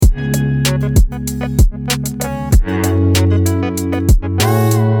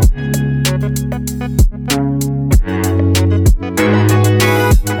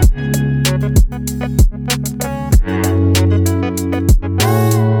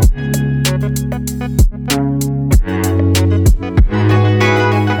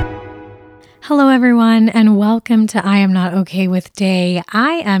welcome to I Am Not Okay with Day.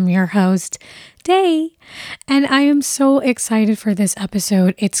 I am your host, Day, and I am so excited for this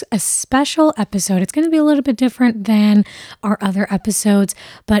episode. It's a special episode. It's going to be a little bit different than our other episodes,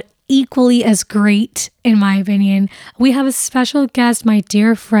 but equally as great, in my opinion. We have a special guest, my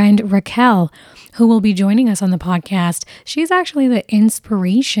dear friend Raquel, who will be joining us on the podcast. She's actually the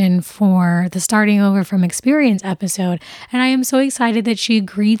inspiration for the Starting Over from Experience episode, and I am so excited that she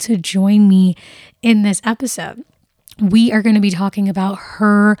agreed to join me in this episode. We are going to be talking about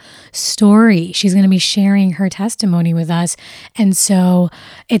her story. She's going to be sharing her testimony with us. And so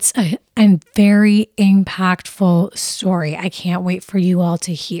it's a very impactful story. I can't wait for you all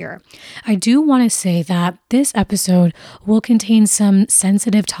to hear. I do want to say that this episode will contain some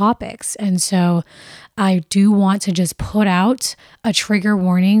sensitive topics. And so I do want to just put out a trigger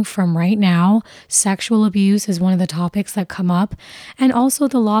warning from right now. Sexual abuse is one of the topics that come up, and also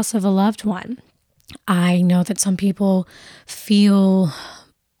the loss of a loved one. I know that some people feel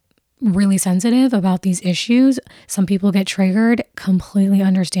really sensitive about these issues. Some people get triggered, completely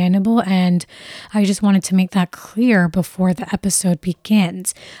understandable. And I just wanted to make that clear before the episode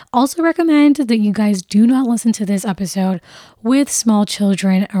begins. Also recommend that you guys do not listen to this episode with small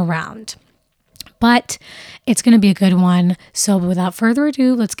children around. But it's going to be a good one. So without further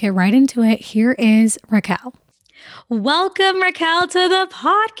ado, let's get right into it. Here is Raquel. Welcome, Raquel, to the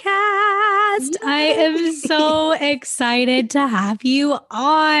podcast. Yay. I am so excited to have you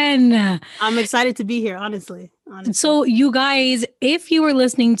on. I'm excited to be here, honestly. So you guys, if you were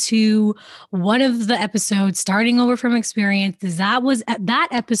listening to one of the episodes, Starting Over from Experience, that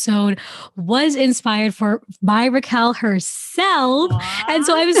episode was inspired by Raquel herself. Wow. And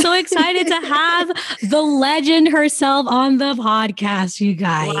so I'm so excited to have the legend herself on the podcast, you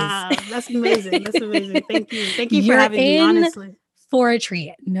guys. Wow, that's amazing. That's amazing. Thank you. Thank you for having me, honestly. For a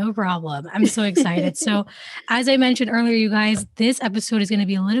treat. No problem. I'm so excited. So as I mentioned earlier, you guys, this episode is going to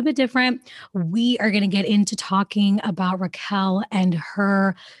be a little bit different. We are going to get into talking about Raquel and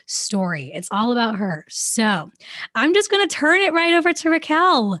her story. It's all about her. So I'm just going to turn it right over to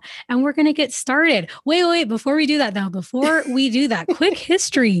Raquel and we're going to get started. Wait. Before we do that, quick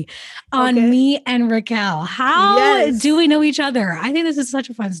history on me and Raquel. How do we know each other? I think this is such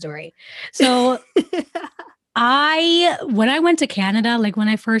a fun story. So when I went to Canada, like when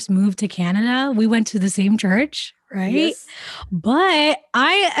I first moved to Canada, we went to the same church, right? Yes. But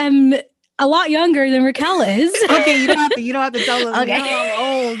I am a lot younger than Raquel is. Okay, you don't have to tell them. Okay.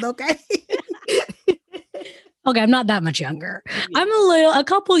 I'm old, okay? Okay, I'm not that much younger. I'm a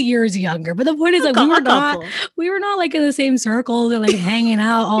couple years younger, but the point is, like, we were not like in the same circle, like hanging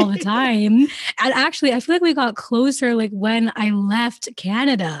out all the time. And actually, I feel like we got closer like when I left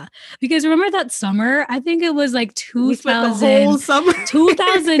Canada, because remember that summer? I think it was like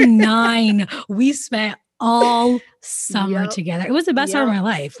 2009. We spent all summer together. It was the best summer of my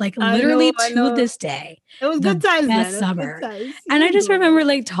life. Like literally to this day. It was good times. Best summer. And I just remember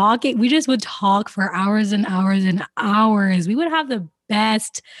like talking. We just would talk for hours and hours and hours. We would have the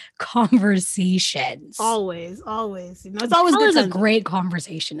best conversations. Always. It's always a great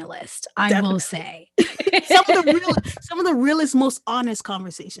conversationalist, I will say. some of the realest, most honest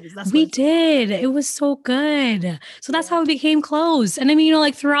conversations. We did. It was so good. So that's how we became close. And I mean,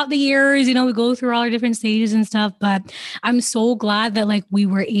 like throughout the years, we go through all our different stages and stuff, but I'm so glad that like we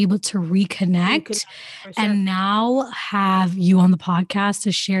were able to reconnect and now have you on the podcast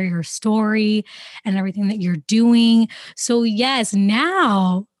to share your story and everything that you're doing. So yes,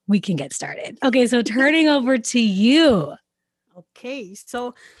 now we can get started. Okay, so turning over to you. Okay,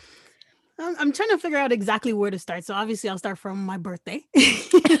 so I'm trying to figure out exactly where to start. So obviously I'll start from my birthday.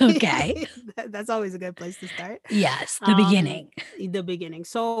 Okay. That's always a good place to start. Yes, the beginning. The beginning.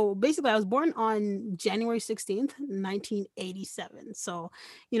 So basically I was born on January 16th, 1987. So,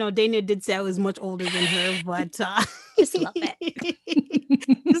 Dana did say I was much older than her, but just a little bit.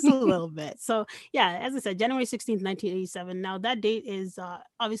 Just a little bit. So yeah, as I said, January 16th, 1987. Now that date is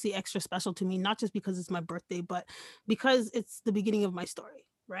obviously extra special to me, not just because it's my birthday, but because it's the beginning of my story.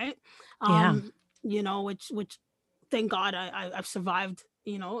 Right. Which thank God I've survived,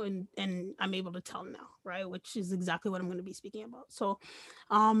 and I'm able to tell now. Right. Which is exactly what I'm going to be speaking about. So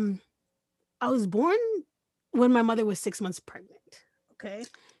I was born when my mother was 6 months pregnant. Okay.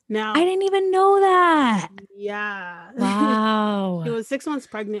 Now I didn't even know that. Yeah. Wow. She was 6 months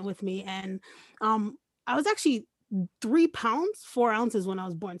pregnant with me. And I was actually 3 pounds, 4 ounces when I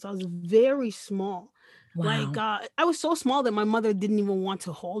was born. So I was very small. Wow. Like I was so small that my mother didn't even want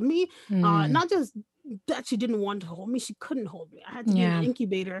to hold me. Not just that she didn't want to hold me. She couldn't hold me. I had to be in an Yeah.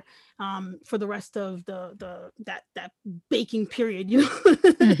 incubator for the rest of that baking period, you know,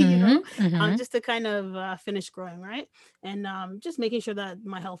 Mm-hmm. Mm-hmm. just to kind of finish growing, right? And just making sure that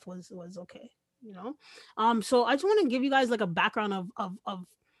my health was okay, you know. So I just want to give you guys like a background of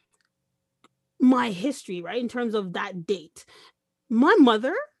my history, right? In terms of that date. My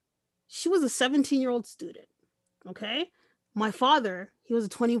mother, she was a 17-year-old student, okay? My father, he was a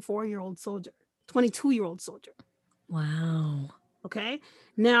 24-year-old soldier, 22-year-old soldier. Wow. Okay.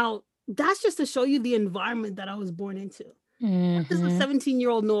 Now, that's just to show you the environment that I was born into. What does a Mm-hmm.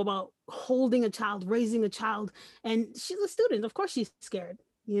 17-year-old know about holding a child, raising a child? And she's a student. Of course, she's scared.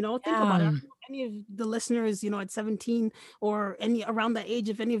 You know, think about it. I Yeah. don't know if any of the listeners, you know, at 17 or any around that age,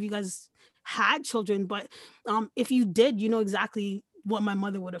 if any of you guys had children, but if you did, you know exactly what my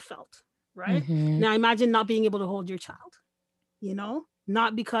mother would have felt. Right. Mm-hmm. Now, imagine not being able to hold your child, you know,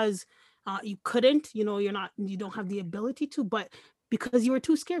 not because you couldn't, you know, you don't have the ability to, but because you were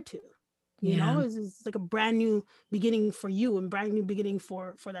too scared to, you know. Yeah. It's like a brand new beginning for you and brand new beginning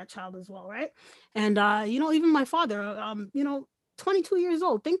for that child as well, right? And you know, even my father, you know, 22 years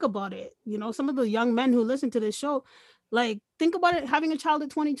old, think about it, you know, some of the young men who listen to this show, like, think about it, having a child at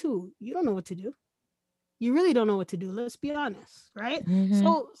 22, you don't know what to do. You really don't know what to do, let's be honest, right? Mm-hmm.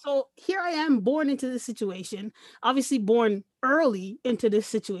 So here I am, born into this situation, obviously born early into this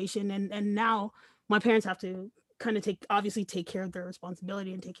situation, and now my parents have to kind of take care of their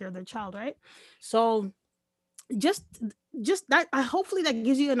responsibility and take care of their child, right? So just just that, I hopefully that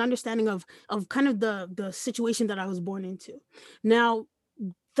gives you an understanding of kind of the situation that I was born into. Now,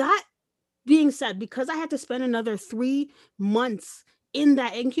 that being said, because I had to spend another 3 months in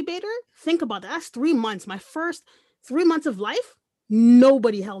that incubator, think about that. That's 3 months. My first 3 months of life,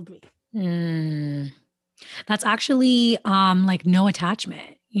 nobody held me. Mm. That's actually like no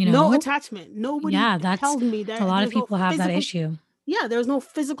attachment, you No know? attachment. Nobody Yeah, that's held me. a lot of There's no people have that physical, issue. yeah, there was no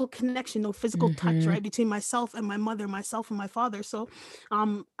physical connection, no physical touch, Mm-hmm. right, between myself and my mother, myself and my father. So I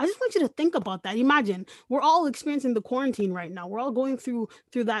just want you to think about that. Imagine we're all experiencing the quarantine right now. We're all going through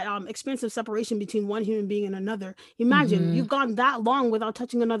that experience of separation between one human being and another. Imagine Mm-hmm. you've gone that long without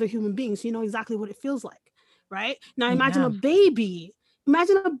touching another human being, so you know exactly what it feels like, right? Now imagine a Yeah. baby.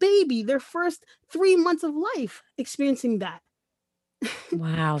 Imagine a baby, their first 3 months of life experiencing that.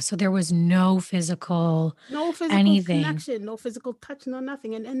 Wow. So there was no physical No physical anything. connection, no physical touch, no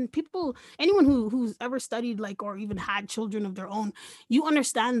nothing. And people, anyone who's ever studied like or even had children of their own, you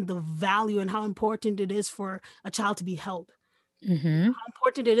understand the value and how important it is for a child to be held. Mm-hmm. How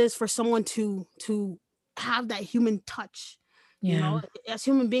important it is for someone to have that human touch. You Yeah. know, as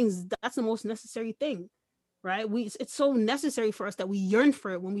human beings, that's the most necessary thing, right? It's so necessary for us that we yearn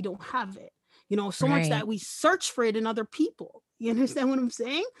for it when we don't have it. You know, so much Right. that we search for it in other people. You understand what I'm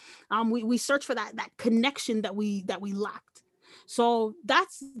saying? We search for that connection that we lacked. So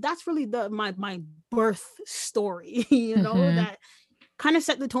that's really my birth story, you know, Mm-hmm. that kind of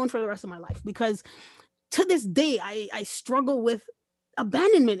set the tone for the rest of my life. Because to this day, I struggle with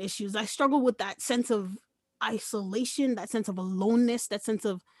abandonment issues. I struggle with that sense of isolation, that sense of aloneness, that sense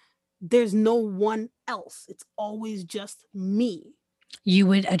of there's no one else. It's always just me. You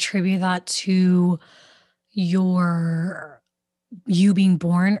would attribute that to your you being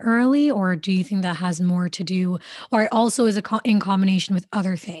born early, or do you think that has more to do, or it also is in combination with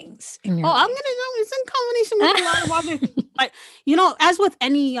other things in Oh, your I'm gonna life? know it's in combination with a lot of other, but you know, as with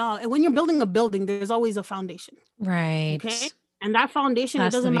any when you're building a building, there's always a foundation. Okay. Right. And that foundation, it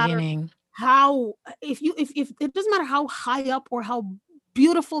That's the doesn't matter beginning. how, if it doesn't matter how high up or how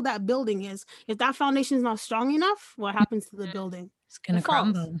beautiful that building is, if that foundation is not strong enough, what Mhm. happens to the building? It's It gonna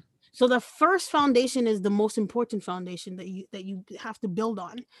falls. crumble. So the first foundation is the most important foundation that you have to build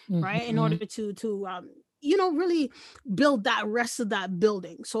on, right? In Mhm. order to you know, really build that rest of that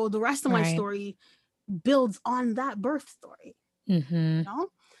building. So the rest of my Right. story builds on that birth story, you Mhm.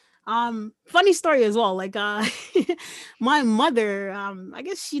 know? Funny story as well, like my mother, I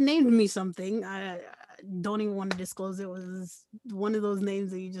guess she named me something. I don't even want to disclose it. It was one of those names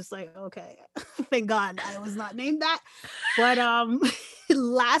that you just like, okay, thank God I was not named that. But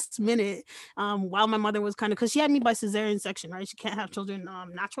last minute, while my mother was kind of, because she had me by cesarean section, right? She can't have children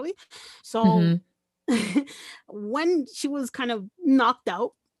naturally. So Mhm. when she was kind of knocked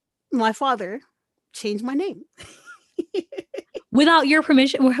out, my father changed my name. Without your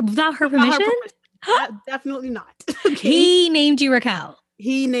permission, without her Without her permission? permission. Definitely not. Okay. He named you Raquel.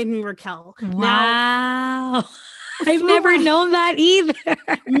 He named me Raquel. Now, Wow. I've through never my known that either.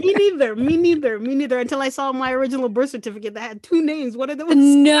 me neither. Me neither. Me neither. Until I saw my original birth certificate that had two names. One of them was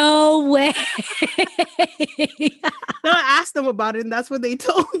No way. then I asked them about it, and that's what they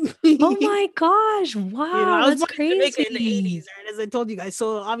told Oh me. my gosh. You know, Wow, I was that's born in Jamaica in the 80s, crazy. right? As I told you guys.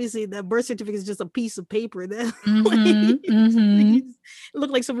 So obviously the birth certificate is just a piece of paper that Mm-hmm. Mm-hmm. it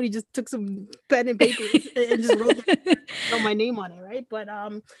looked like somebody just took some pen and paper and just wrote my name on it, right? But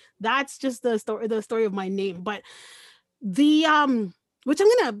that's just the story of my name. But the which I'm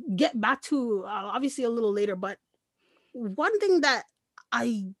gonna get back to obviously a little later, but one thing that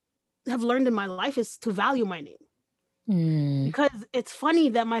I have learned in my life is to value my name. Mm. Because it's funny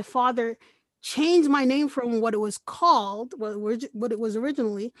that my father changed my name from what it was called, what it was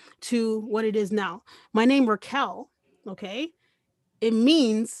originally, to what it is now. My name Raquel, okay, it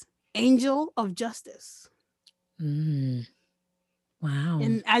means angel of justice. Mm. Wow.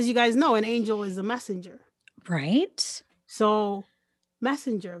 And as you guys know, an angel is a messenger. Right? So,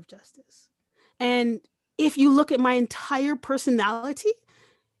 messenger of justice. And if you look at my entire personality,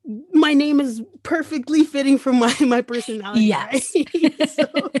 my name is perfectly fitting for my personality, Yes. right? So,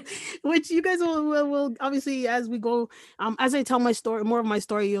 which you guys will obviously, as we go, as I tell my story, more of my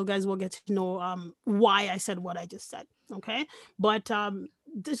story, you guys will get to know why I said what I just said. Okay, but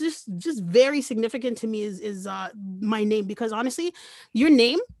this is just very significant to me is my name, because honestly, your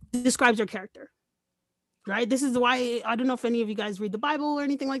name describes your character, right? This is why I don't know if any of you guys read the Bible or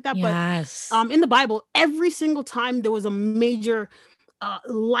anything like that, but Yes. in the Bible, every single time there was a major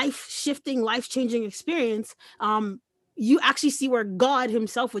life shifting, life changing experience, you actually see where God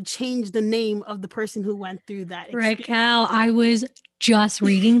Himself would change the name of the person who went through that experience. Raquel, I was just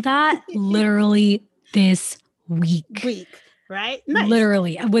reading that literally this week. Right? Nice.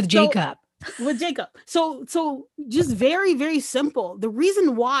 Literally with So, Jacob. with Jacob. So just very, very simple. The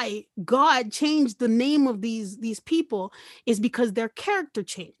reason why God changed the name of these people is because their character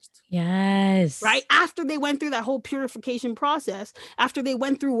changed. Yes. Right? After they went through that whole purification process, after they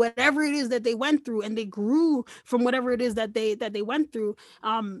went through whatever it is that they went through, and they grew from whatever it is that they went through,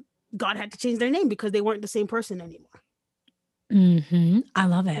 God had to change their name because they weren't the same person anymore. Mm-hmm. I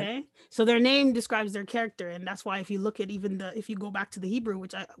love it. Okay, so their name describes their character, and that's why if you look at if you go back to the Hebrew,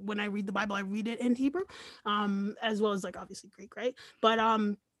 which when I read the Bible, I read it in Hebrew, as well as like obviously Greek, right? But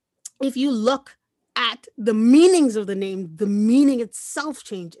if you look at the meanings of the name, the meaning itself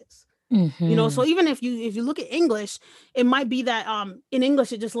changes. Mm-hmm. So even if you look at English, it might be that in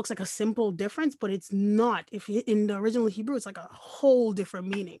English it just looks like a simple difference, but it's not. If in the original Hebrew, it's like a whole different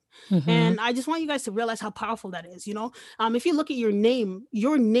meaning. Mm-hmm. And I just want you guys to realize how powerful that is. If you look at your name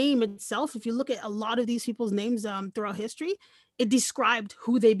itself, if you look at a lot of these people's names throughout history, it described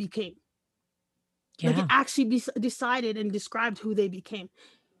who they became. Yeah. Like it actually decided and described who they became.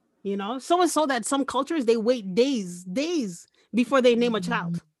 So much so that some cultures, they wait days before they name a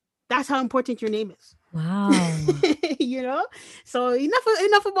child. That's how important your name is. Wow. So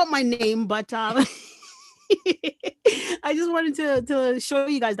enough about my name, but I just wanted to show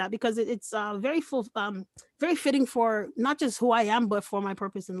you guys that because it's very fitting for not just who I am, but for my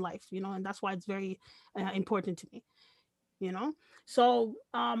purpose in life. And that's why it's very important to me. So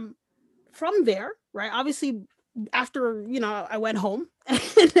from there, right? Obviously, after I went home and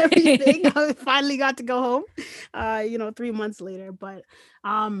everything, I finally got to go home. 3 months later, but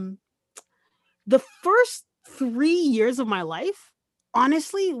the first 3 years of my life,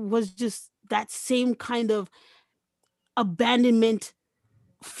 honestly, was just that same kind of abandonment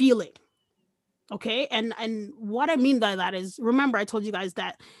feeling. Okay, and what I mean by that is, remember I told you guys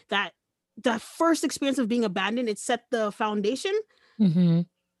that the first experience of being abandoned, it set the foundation. Mm-hmm.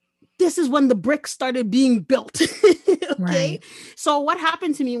 This is when the bricks started being built. Okay. Right. So what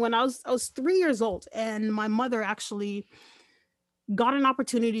happened to me when I was 3 years old, and my mother actually got an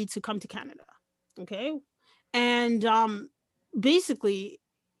opportunity to come to Canada. Okay. And basically,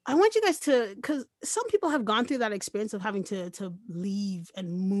 I want you guys to, because some people have gone through that experience of having to leave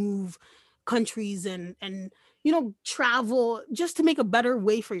and move countries and travel just to make a better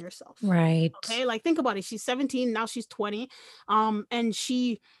way for yourself. Right. Okay. Like think about it. She's 17, now she's 20. And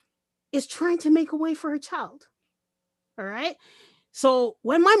she is trying to make a way for her child. All right. So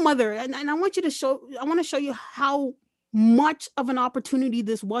when my mother, and I want to show you how much of an opportunity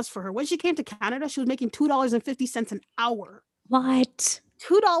this was for her. When she came to Canada, she was making $2.50 an hour. What?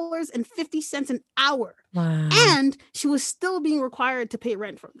 $2.50 an hour. Wow. And she was still being required to pay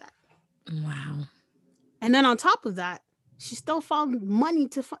rent from that. Wow. And then on top of that, she still found money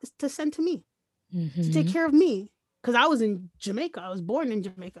to send to me, Mm-hmm. to take care of me, because I was in Jamaica. I was born in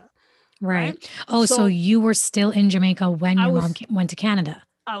Jamaica. Right. Oh, so you were still in Jamaica when your mom went to Canada.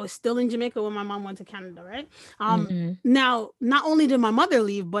 I was still in Jamaica when my mom went to Canada, right? Hmm. Now, not only did my mother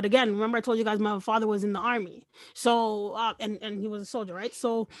leave, but again, remember I told you guys my father was in the army, so and he was a soldier, right?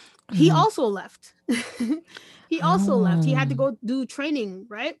 So he Hmm. also left. He also left. He had to Oh. go do training,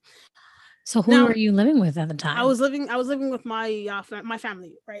 right? So who were Now, you living with at the time? I was living with my my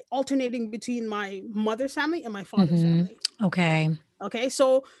family, right? Alternating between my mother's family and my father's Hmm. family. Okay. Okay,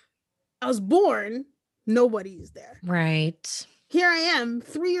 so I was born, nobody's there. Right. Here I am,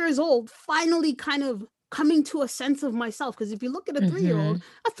 3 years old, finally kind of coming to a sense of myself. Because if you look at Hmm. a 3 year old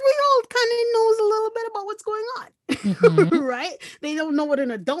kind of knows a little bit about what's going Hmm. on, right? They don't know what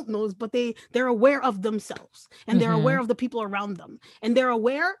an adult knows, but they're aware of themselves and they're aware Hmm. of the people around them, and they're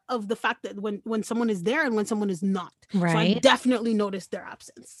aware of the fact that when someone is there and when someone is not. So I Right. definitely noticed their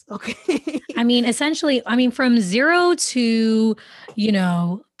absence. Okay. I mean, essentially, I mean, from 0 to,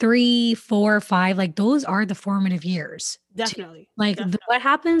 3, 4, 5, like those are the formative years. Definitely, Like definitely. what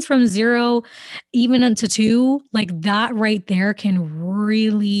happens from 0 even into 2, like that right there can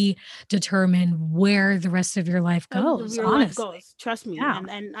really determine where the rest of your life goes, Your life honestly. goes, trust me, Yeah.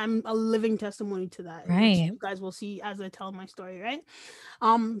 and I'm a living testimony to that, which Right. you guys will see as I tell my story, right?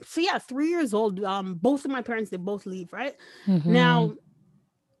 So yeah, 3 years old, both of my parents, they both leave, right? Mhm. Now,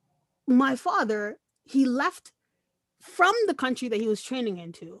 my father, he left from the country that he was training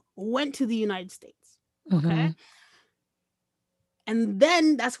into, went to the United States. Okay. Mhm. And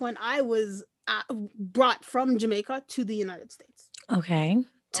then that's when I was brought from Jamaica to the United States. Okay.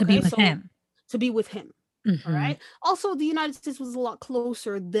 To be Okay, with so him. to be with him. All Mhm. right. Also, the United States was a lot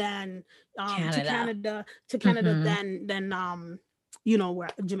closer than Canada. to Canada Mhm. than where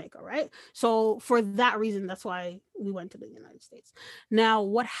Jamaica, right? So for that reason, that's why we went to the United States. Now,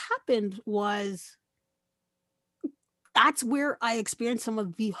 what happened was that's where I experienced some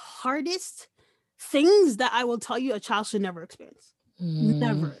of the hardest things that I will tell you a child should never experience.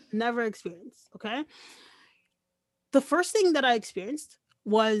 Mm. Never experience. Okay. The first thing that I experienced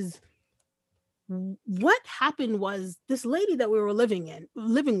was what happened was this lady that we were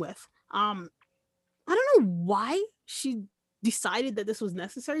living with. I don't know why she decided that this was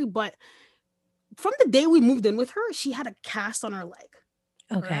necessary, but from the day we moved in with her, she had a cast on her leg.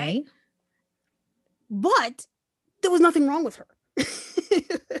 Right. Okay. But there was nothing wrong with her.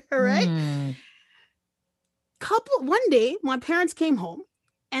 All right. Mm. One day my parents came home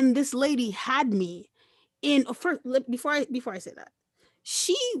and this lady had me in first before I say that,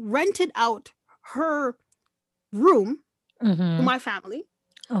 she rented out her room to Mhm. my family.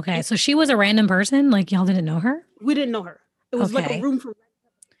 Okay. And So she was a random person? Like y'all didn't know her? we didn't know her. It was like a Okay. room for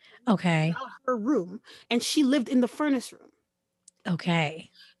Okay. her room, and she lived in the furnace room. Okay.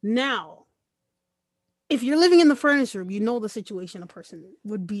 Now, if you're living in the furnace room, you know the situation a person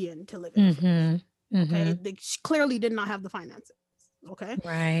would be in to live in a furnace Mhm. room. Okay, Mhm. they clearly did not have the finances. Okay,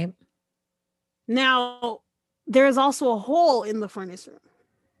 Right. now there is also a hole in the furnace room.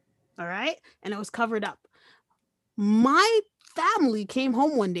 All right, and it was covered up. My family came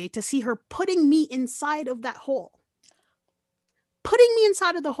home one day to see her putting me inside of that hole. Putting me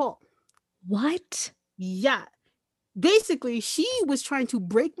inside of the hole. What? Yeah. Basically, she was trying to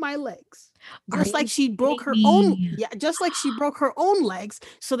break my legs. Are Just like you she broke kidding her own, me? yeah, just like she broke her own legs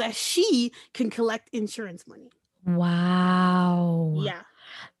so that she can collect insurance money. Wow. Yeah.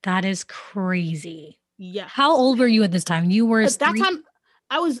 That is crazy. Yeah. How old were you at this time? You were At that 3? time,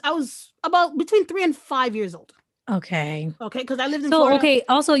 I was about between 3 and 5 years old. Okay. Okay, because I lived in So, Florida. okay,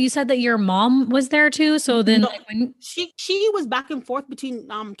 also you said that your mom was there too, so then No, like when she was back and forth between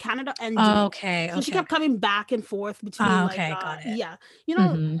Canada and Jamaica. okay, So she okay, kept okay. coming back and forth between Ah, like okay, got it. yeah, you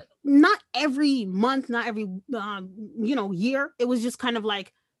know, Mhm. not every month, not every year. It was just kind of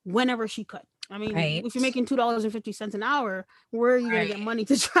like whenever she could. I mean, if you're Right. making $2.50 an hour, where are you gonna Right. get money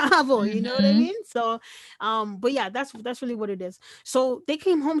to travel? You know what I Mhm. mean? So, but yeah, that's really what it is. So they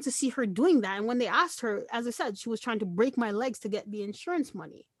came home to see her doing that, and when they asked her, as I said, she was trying to break my legs to get the insurance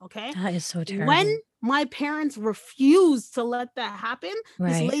money. Okay, That is so when terrible. my parents refused to let that happen,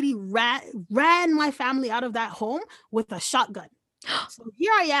 this Right. lady ran my family out of that home with a shotgun. So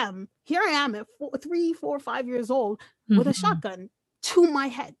here I am at 3, 4, 5 years old with a Mhm. shotgun to my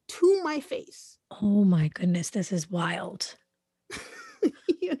head, to my face. Oh my goodness, this is wild.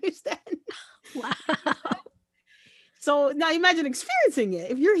 You understand? Wow. So now imagine experiencing it.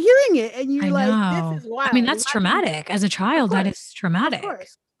 If you're hearing it and I you're like, this know. is I mean, wild. that's Imagine, traumatic. As a of child, that course, is of traumatic.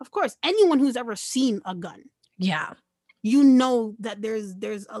 course, of course. Anyone who's ever seen a gun, Yeah. you know that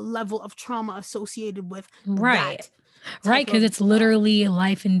there's a level of trauma associated with Right. that. Right, type because of it's literally a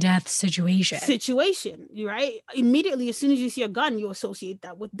life and death situation. right? Immediately, as soon as you see a gun, you associate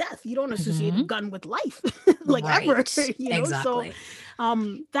that with death. You don't associate a gun with life, like ever, Right. So, Exactly.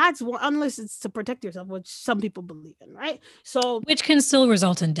 that's one, unless it's to protect yourself, which some people believe in, right? So, Which can still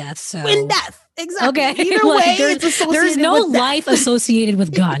result in death. in So death, exactly. okay. Either way, Like it's there's associated no with life death. associated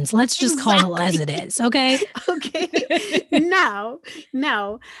with guns. Let's just call it as Exactly. it is. Okay. Okay. Now,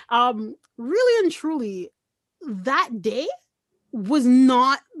 really and truly, that day was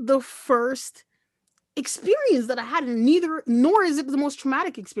not the first experience that I had, and nor is it the most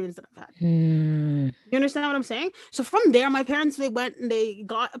traumatic experience that I've had. You understand what I'm saying? So from there, my parents, they went and they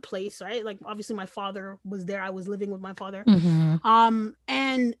got a place, right? Like, obviously my father was there. I was living with my father.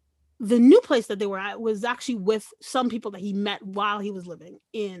 And the new place that they were at was actually with some people that he met while he was living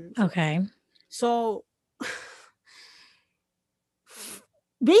in Florida. Okay. So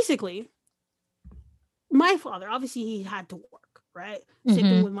basically, my father, obviously he had to work, right? Same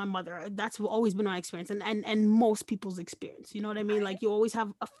thing with my mother. That's always been my experience, and most people's experience. You know what I mean? Like, you always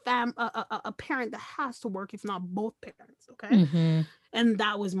have a parent that has to work, if not both parents. Okay. And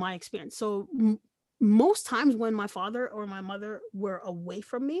that was my experience. So most times when my father or my mother were away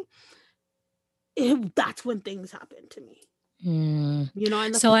from me, that's when things happened to me. You know,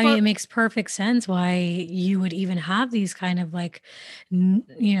 and So I mean, it makes perfect sense why you would even have these kind of like,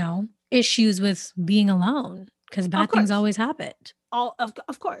 issues with being alone, because of bad things course, always happened.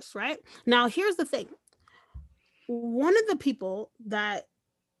 of course, right? Now, here's the thing. One of the people that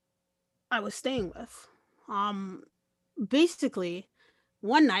I was staying with, basically,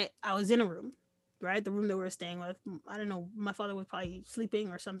 one night I was in a room, right? The room that we were staying with. I don't know. My father was probably sleeping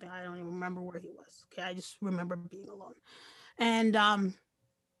or something. I don't even remember where he was. Okay, I just remember being alone. And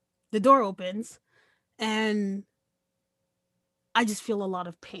the door opens, and I just feel a lot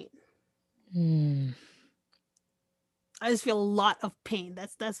of pain. I just feel a lot of pain.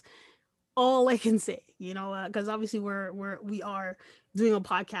 That's all I can say, because obviously we are doing a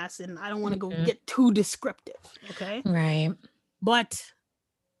podcast, and I don't want to go get too descriptive, okay? Right. But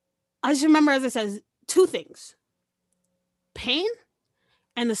I just remember, as I said, two things: pain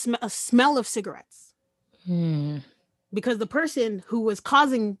and a smell of cigarettes. Because the person who was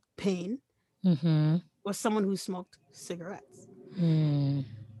causing pain was someone who smoked cigarettes.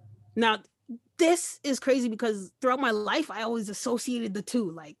 Now, this is crazy because throughout my life, I always associated the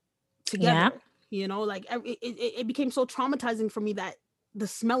two, like, together. Like, it became so traumatizing for me that the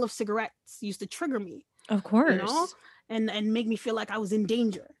smell of cigarettes used to trigger me. Of course. And make me feel like I was in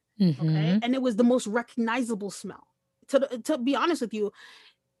danger. Okay, and it was the most recognizable smell. To be honest with you,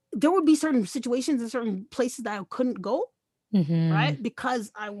 there would be certain situations in certain places that I couldn't go, right,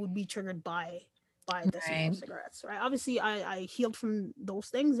 because I would be triggered by the smell of cigarettes, right? Obviously, I healed from those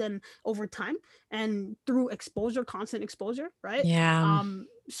things, and over time, and through constant exposure, right? Yeah.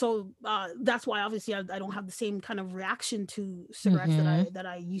 So that's why, obviously, I don't have the same kind of reaction to cigarettes that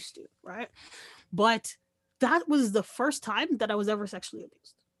I used to, right? But that was the first time that I was ever sexually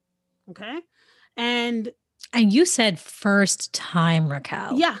abused. Okay. And you said first time,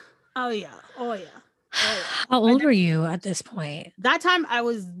 Raquel. Yeah. Oh yeah. Oh yeah. Oh yeah. How old were you at this point? That time I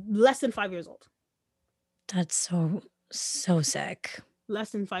was less than 5 years old. That's so sick.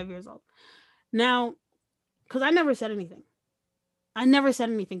 Less than 5 years old. Now, because I never said anything. I never said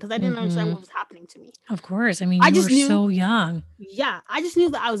anything because I didn't understand what was happening to me. Of course. I mean, I you just were knew, so young. Yeah, I just knew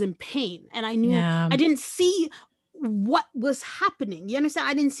that I was in pain, and I knew I didn't see what was happening. You understand?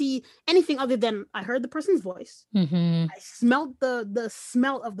 I didn't see anything other than I heard the person's voice. I smelled the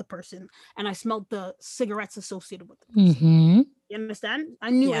smell of the person, and I smelled the cigarettes associated with the person. You understand?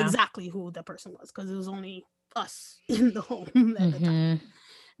 I knew exactly who the person was because it was only us in the home at the time.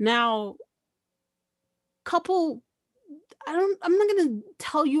 Now, I'm not gonna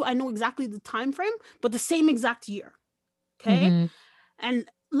tell you I know exactly the time frame, but the same exact year. Okay. And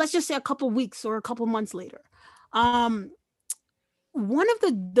let's just say a couple weeks or a couple months later. One of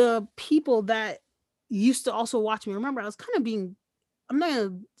the people that used to also watch me, remember, I was kind of being, I'm not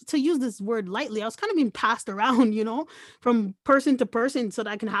gonna to use this word lightly, I was kind of being passed around, from person to person so that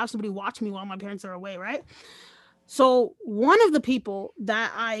I can have somebody watch me while my parents are away, right? So one of the people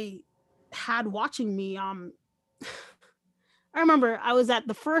that I had watching me, I remember I was at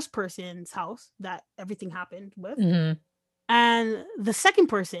the first person's house that everything happened with. And the second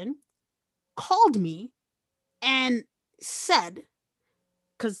person called me and said,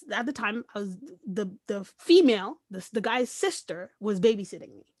 because at the time I was the female, the guy's sister was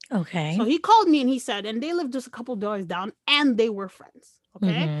babysitting me. Okay. So he called me and he said, and they lived just a couple doors down, and they were friends.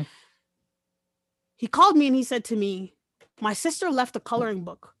 Okay. He called me and he said to me, "My sister left a coloring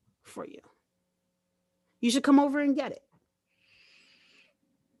book for you." You should come over and get it.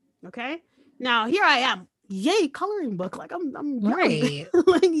 Okay. Now here I am. Yay, coloring book. Like I'm young. Right.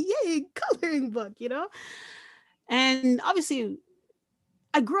 Like, yay, coloring book, And obviously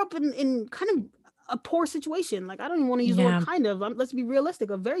I grew up in kind of a poor situation. Like, I don't even want to use the word Yeah. kind of. Let's be realistic.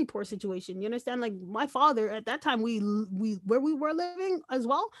 A very poor situation. You understand? Like, my father at that time, we where we were living as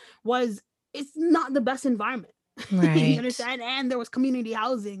well was, it's not the best environment. You Right. understand? And there was community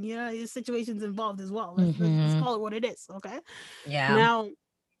housing. There's situations involved as well. Let's call it what it is. Okay. Yeah. Now,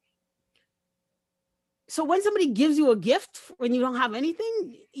 so when somebody gives you a gift when you don't have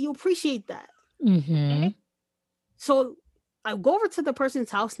anything, you appreciate that. Okay? So I go over to the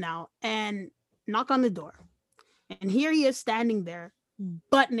person's house now and knock on the door. And here he is standing there,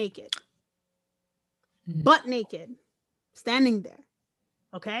 butt naked. Butt naked. Standing there.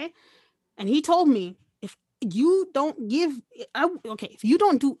 Okay? And he told me, if you don't if you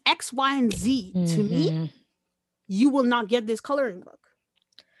don't do X, Y, and Z to me, you will not get this coloring book.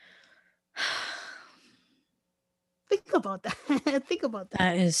 Think about that. Think about that.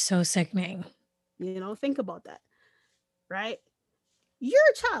 That is so sickening. Think about that. Right? You're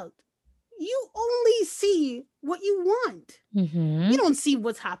a child. You only see what you want. You don't see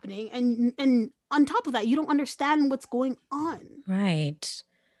what's happening. And on top of that, you don't understand what's going on. Right.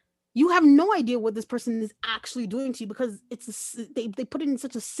 You have no idea what this person is actually doing to you, because they put it in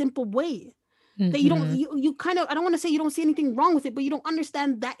such a simple way that you don't, you kind of, I don't want to say you don't see anything wrong with it, but you don't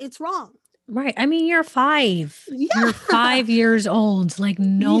understand that it's wrong. Right. I mean, you're 5. Yeah. You're 5 years old. Like,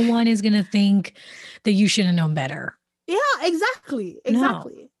 no one is going to think that you should have known better. Yeah, exactly. No.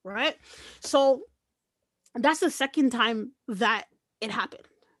 Right. So that's the second time that it happened.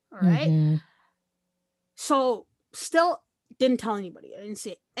 All right. So still didn't tell anybody. I didn't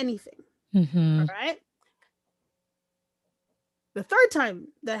say anything. All right. The third time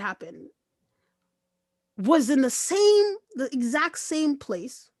that happened was in the exact same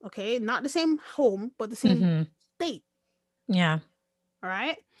place. Okay. Not the same home, but the same state. Yeah. All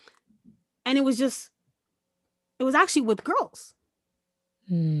right. And it was actually with girls.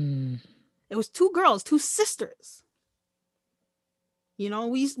 It was 2 girls, 2 sisters. We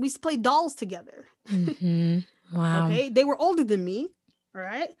used to play dolls together. Wow. Okay. They were older than me. All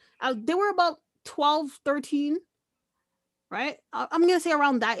right. They were about 12, 13. Right. I'm going to say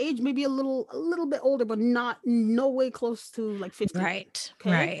around that age, maybe a little bit older, but no way close to like 15. Right.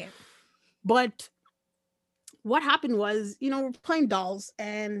 Okay? Right. But what happened was, we're playing dolls,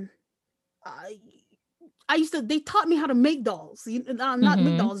 and they taught me how to make dolls, not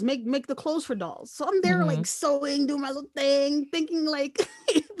make dolls, make the clothes for dolls. So I'm there like sewing, doing my little thing, thinking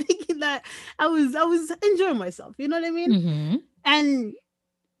that I was enjoying myself. You know what I mean? And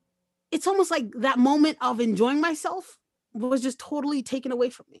it's almost like that moment of enjoying myself was just totally taken away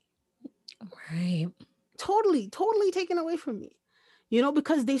from me. Right. Totally taken away from me.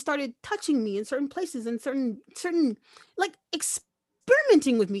 Because they started touching me in certain places and certain like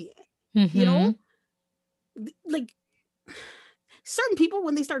experimenting with me. Like certain people,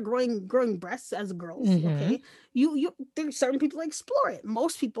 when they start growing breasts as girls, okay, there's certain people that explore it.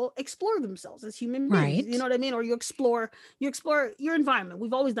 Most people explore themselves as human beings. Right. You know what I mean? Or you explore your environment.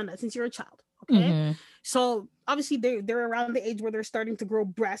 We've always done that since you're a child. Okay. So obviously they're around the age where they're starting to grow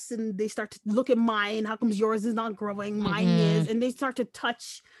breasts, and they start to look at mine. How comes yours is not growing? Mine is. And they start to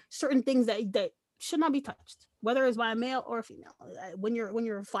touch certain things that should not be touched, whether it's by a male or a female, when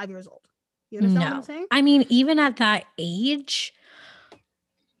you're 5 years old. You understand what I'm saying? I mean, even at that age,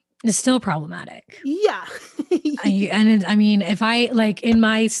 it's still problematic. Yeah. I mean, if I like in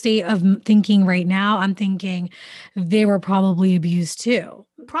my state of thinking right now, I'm thinking they were probably abused too.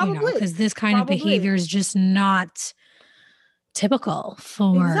 Probably. Because this kind of behavior is just not typical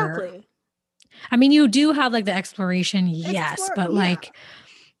for. Exactly. I mean, you do have like the exploration, yes, but like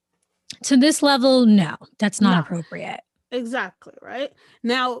to this level, no, that's not appropriate. Exactly. Right.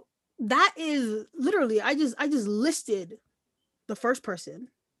 Now, that is literally, I just listed the first person,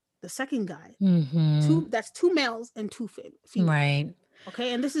 the second guy, that's 2 males and 2 females. Right.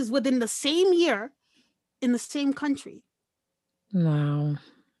 Okay. And this is within the same year in the same country. Wow.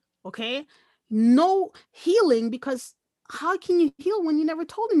 Okay. No healing, because how can you heal when you never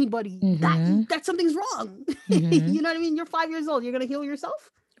told anybody that something's wrong? You know what I mean? You're 5 years old. You're going to heal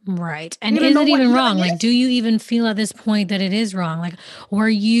yourself? Right. And is it even wrong? Like, do you even feel at this point that it is wrong? Like, were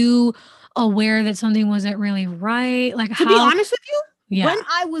you aware that something wasn't really right? Like, to be honest with you, when Yeah.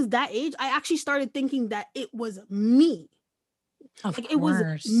 I was that age, I actually started thinking that it was me. Of Like, course. it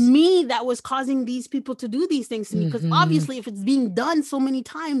was me that was causing these people to do these things to me. Because obviously, if it's being done so many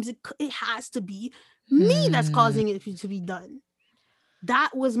times, it has to be me that's causing it to be done.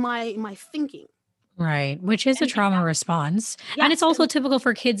 That was my thinking. Right. Which is a And trauma response. And it's yes, also and typical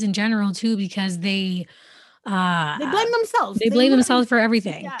for kids in general too, because they uh blame themselves. they They blame literally, themselves for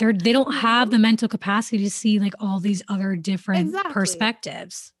everything. yeah, They don't you have know, the mental capacity to see like all these other different exactly.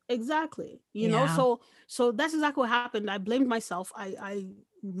 perspectives. Exactly. Yeah. So that's exactly what happened. I blamed myself. I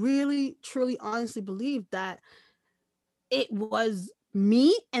really, truly, honestly believe that it was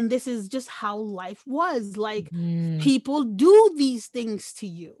me, and this is just how life was. Like, Mhm. people do these things to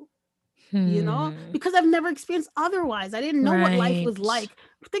you, Hmm. because I've never experienced otherwise. I didn't know what life was Right. like.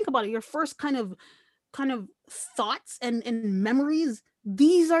 Think about it. Your first kind of thoughts and memories,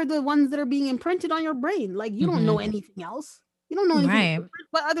 these are the ones that are being imprinted on your brain. Like, you don't know Hmm. anything else. You don't know anything Right. different.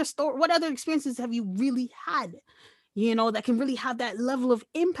 What other experiences have you really had, that can really have that level of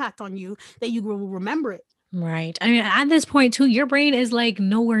impact on you that you will remember it. Right. I mean, at this point too, your brain is like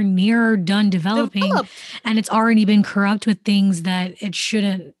nowhere near done developing, Developed. and it's already been corrupt with things that it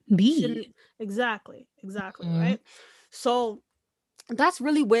shouldn't Shouldn't. be. Exactly, Mhm. right? So that's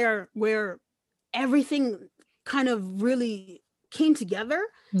really where everything kind of really came together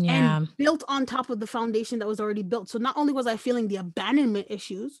and Yeah. built on top of the foundation that was already built. So not only was I feeling the abandonment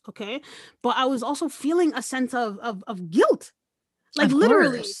issues, okay, but I was also feeling a sense of guilt. Like, Of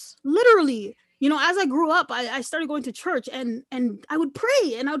course. literally, as I grew up, I started going to church, and I would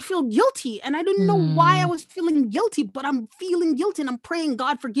pray, and I would feel guilty, and I didn't know why I Mm. was feeling guilty, but I'm feeling guilty, and I'm praying,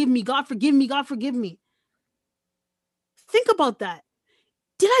 God forgive me, God forgive me, God forgive me. Think about that.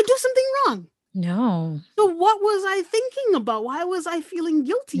 Did I do something wrong? No. So what was I thinking about? Why was I feeling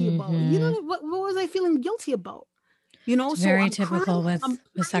guilty about? Hmm. What was I feeling guilty about? It's So very I'm crying, typical I'm with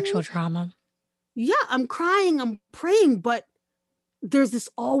praying. sexual trauma. Yeah, I'm crying, I'm praying, but there's this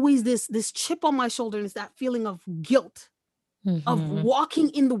chip on my shoulder, and it's that feeling of guilt, of Hmm. walking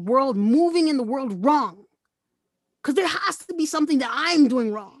in the world, moving in the world wrong. Because there has to be something that I'm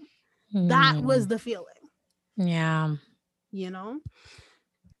doing wrong. That was Mm. the feeling, Yeah. you know?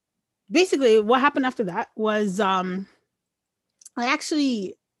 Basically, what happened after that was I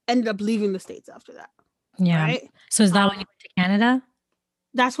actually ended up leaving the States after that, Yeah. right? So is that when you Um, went to Canada?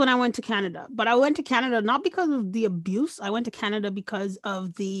 that's when I went to Canada. But I went to Canada not because of the abuse. I went to Canada because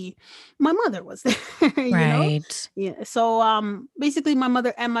of my mother was there. Right. Yeah. So basically my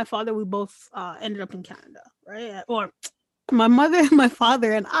mother and my father, we both ended up in Canada, right? Or my mother and my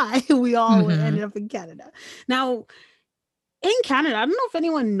father and I, we all Hmm. ended up in Canada. Now, in Canada, I don't know if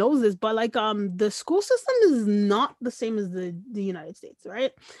anyone knows this, but like the school system is not the same as the United States,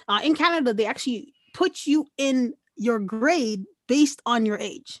 right? In Canada, they actually put you in your grade based on your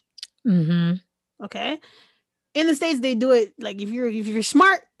age. Hmm. Okay. In the States, they do it like if you're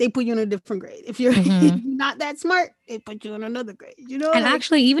smart, they put you in a different grade. If you're if Hmm. you're not that smart, they put you in another grade. And Like,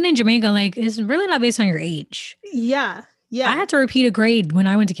 actually, even in Jamaica, like it's really not based on your age. yeah, I yeah. had to repeat a grade when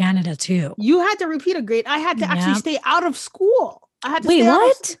I went to Canada too. You had to repeat a grade. I had to actually Yeah. stay out of school. I had to Wait, stay out of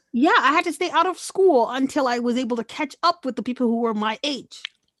what? Yeah, I had to stay out of school until I was able to catch up with the people who were my age.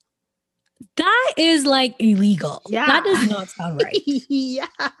 That is like illegal. That does Yeah. not sound right. Yeah.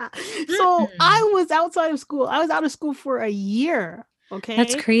 So Mm-mm. I was outside of school. I was out of school for a year.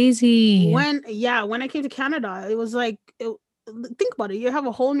 That's Okay. crazy. When I came to Canada, it was like think about it. You have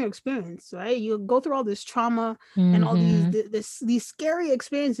a whole new experience, right? You go through all this trauma and all Hmm. these scary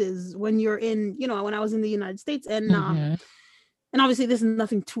experiences when you're when I was in the United States, Hmm. and obviously this is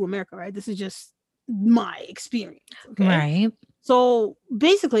nothing to America, right? This is just my experience, okay? Right. So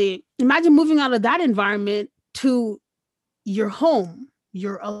basically, imagine moving out of that environment to your home.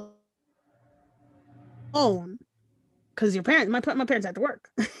 You're alone because your parents, my parents had to work.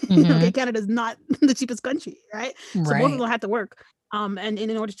 Okay, Hmm. Canada's not the cheapest country, right? So both of Right. them had to work, and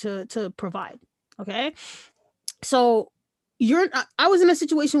in order to provide. Okay, so I was in a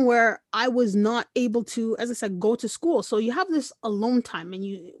situation where I was not able to, as I said, go to school. So you have this alone time, and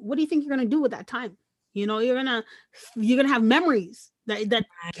what do you think you're gonna do with that time? You're gonna have memories that Right.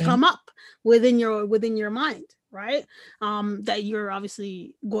 come up within your mind, right? That you're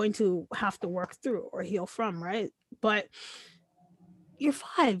obviously going to have to work through or heal from, right? But you're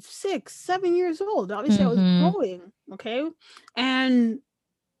 5, 6, 7 years old. Obviously, I was Hmm. growing, okay, and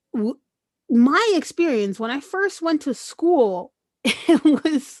w- my experience when I first went to school, it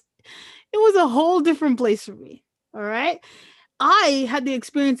was a whole different place for me. All right. I had the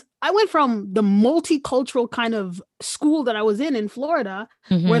experience. I went from the multicultural kind of school that I was in Florida,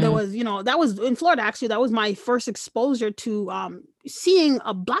 where there Hmm. was, that was in Florida, actually, that was my first exposure to seeing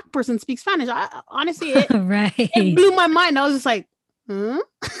a black person speak Spanish. Honestly, it Right. blew my mind. I was just like, huh?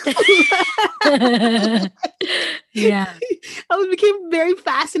 Yeah. I became very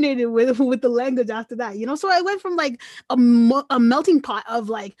fascinated with the language after that, so I went from like a melting pot of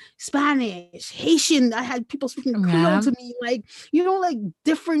like Spanish, Haitian. I had people speaking Creole Yeah. to me, like like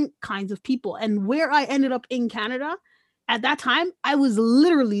different kinds of people. And where I ended up in Canada at that time, I was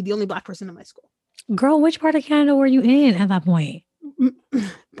literally the only Black person in my school. Girl, which part of Canada were you in at that point?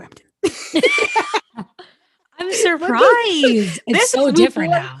 Brampton. I'm surprised. It's so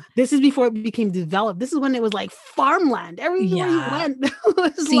different before, now. this is before it became developed. This is when it was like farmland. Everywhere you Yeah. went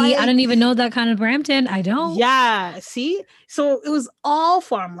was See, I like, don't even know that kind of Brampton. I don't. yeah, see? So it was all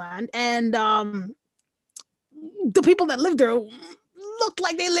farmland, and the people that lived there looked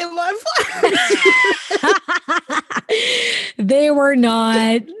like they live on farms. They were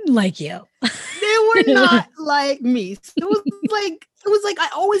not like you. They were not like me. So it was like I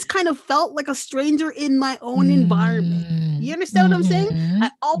always kind of felt like a stranger in my own environment. You understand what I'm saying? I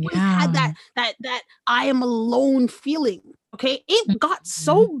always had that I am alone feeling. Okay. It got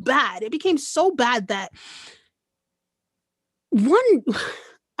so bad. It became so bad that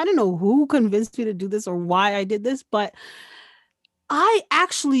I don't know who convinced me to do this or why I did this, but I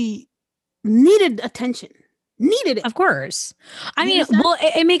actually needed attention. Needed it. Of course. I mean, well,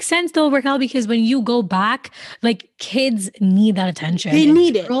 it makes sense though, Raquel, because when you go back, like kids need that attention. They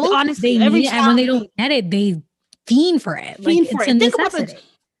need it. Honestly, they need it. And when they don't get it, they fiend for it. Like it's a necessity.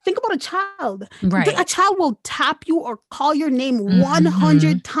 Think about a child. Right. A child will tap you or call your name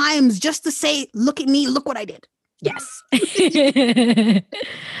 100 times just to say, look at me, look what I did. Yes.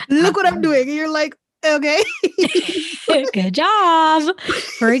 Look what I'm doing. And you're like, okay. Good job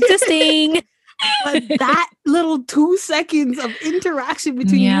for existing. But that little 2 seconds of interaction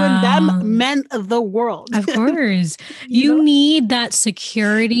between you and them meant the world. Of course. You need that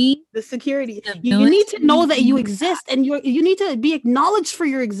security. The security. You need to know that you exist, and you need to be acknowledged for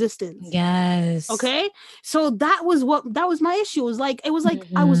your existence. Yes. Okay. So that was my issue. It was like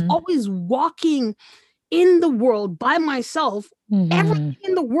I was always walking in the world by myself. Everything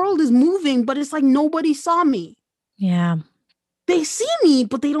in the world is moving, but it's like nobody saw me. Yeah. They see me,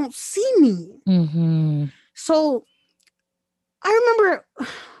 but they don't see me. So I remember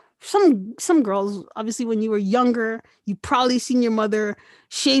some girls, obviously when you were younger, you probably seen your mother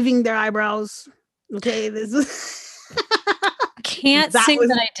shaving their eyebrows. Okay. Can't say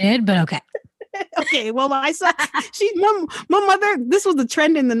that I did, but okay. Okay, well, my mother, this was the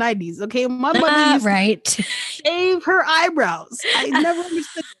trend in the 90s. Okay. My mother used to shave her eyebrows. I never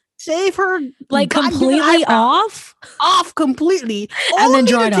understood. Shave her like completely off completely, and then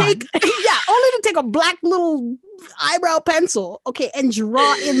draw it on. Only to take a black little eyebrow pencil, okay, and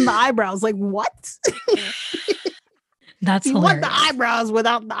draw in the eyebrows. Like what? That's you hilarious. want the eyebrows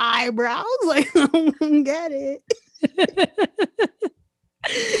without the eyebrows? Like, I don't get it.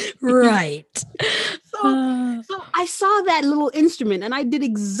 Right. So I saw that little instrument and I did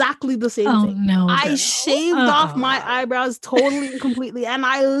exactly the same thing. No, I shaved off my eyebrows totally and completely, and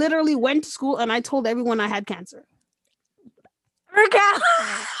I literally went to school and I told everyone I had cancer.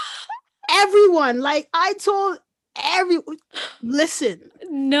 Everyone, like I told everyone, listen.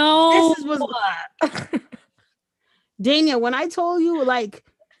 No. This was Dania, when I told you, like,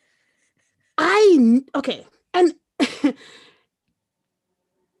 okay, and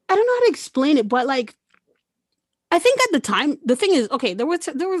I don't know how to explain it, but like, I think at the time, the thing is, okay, there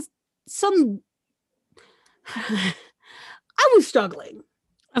was some, I was struggling.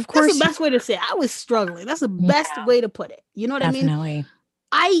 Of course. That's the best way to say it. I was struggling. That's the best way to put it. You know what I mean? Definitely.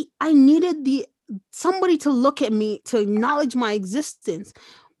 I needed somebody to look at me, to acknowledge my existence,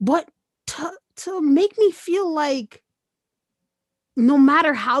 but to make me feel like no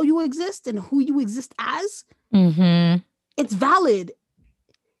matter how you exist and who you exist as, it's valid.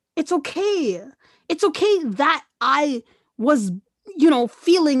 It's okay. It's okay that I was,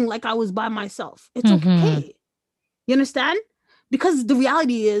 feeling like I was by myself. It's okay. You understand? Because the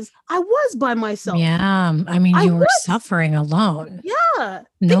reality is I was by myself. Yeah. I mean, you were suffering alone. Yeah.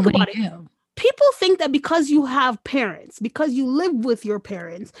 Nobody knew. People think that because you have parents, because you live with your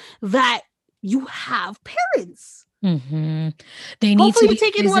parents, that you have parents. They need to be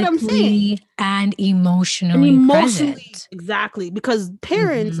taking what I'm saying and emotionally present. Exactly, because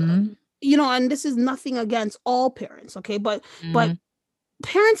parents, and this is nothing against all parents, okay, but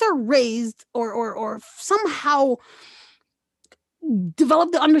parents are raised or somehow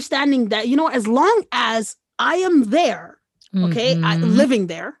develop the understanding that as long as I am there, okay, I'm living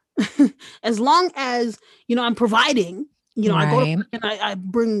there, as long as I'm providing. I go to and I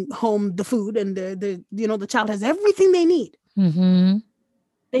bring home the food, and the child has everything they need.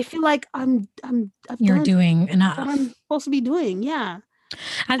 They feel like I've You're done doing what I'm enough. supposed to be doing. Yeah.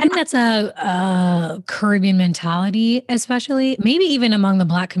 I And think that's a Caribbean mentality, especially maybe even among the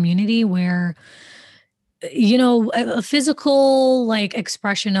Black community, where a physical like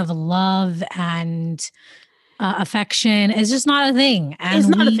expression of love and affection is just not a thing, it's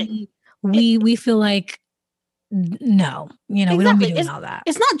and not a thing. we It, we we feel like no, we don't be exactly. doing all that.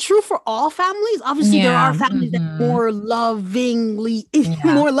 It's not true for all families. Obviously, there Yeah. are families that are more lovingly Yeah.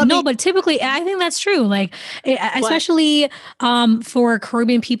 more No, loving, but typically I think that's true. Like but especially for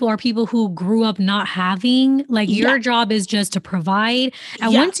Caribbean people or people who grew up not having, like yeah, your job is just to provide.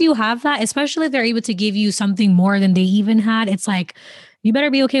 And yeah. once you have that, especially if they're able to give you something more than they even had, it's like you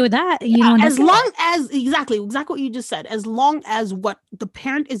better be okay with that, Yeah, and that's as long it. as exactly what you just said, as long as what the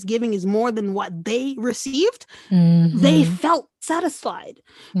parent is giving is more than what they received, they Hmm. felt satisfied.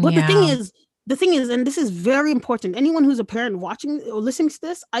 But Yeah. the thing is, and this is very important. Anyone who's a parent watching or listening to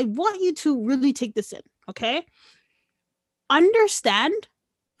this, I want you to really take this in. Okay, understand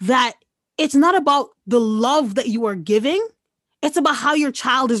that it's not about the love that you are giving; it's about how your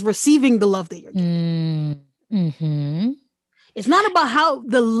child is receiving the love that you're giving. Mm-hmm. It's not about how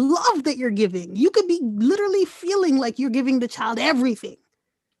the love that you're giving. You could be literally feeling like you're giving the child everything,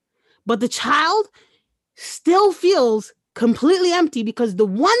 but the child still feels completely empty because the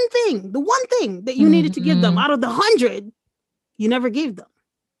one thing that you needed to give them Mm-hmm. out of the 100, you never gave them.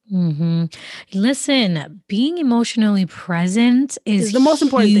 Mm-hmm. Listen, being emotionally present is Is the most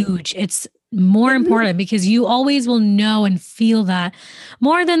important thing. huge. It's more important because you always will know and feel that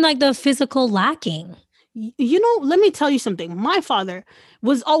more than like the physical lacking. You know, let me tell you something. My father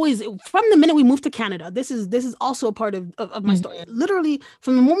was always, from the minute we moved to Canada. This is also a part of my story. Mm-hmm. Literally,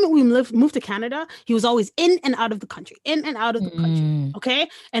 from the moment we moved to Canada, he was always in and out of the country, in and out of the country. Okay,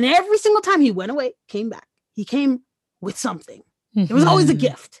 and every single time he went away, came back. He came with something. There was always a Mm-hmm.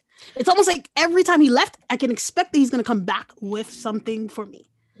 gift. It's almost like every time he left, I can expect that he's going to come back with something for me.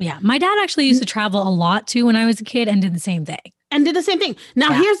 Yeah, my dad actually used to travel a lot too when I was a kid and did the same thing. And did the same thing.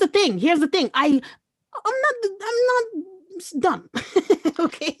 Now, Yeah. here's the thing. Here's the thing. I'm not dumb.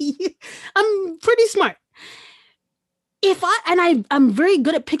 Okay, I'm pretty smart. I'm very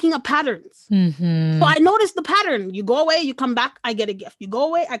good at picking up patterns. Mm-hmm. So I noticed the pattern. You go away, you come back, I get a gift. You go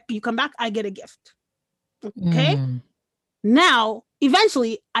away, you come back, I get a gift. Okay. Mm. Now,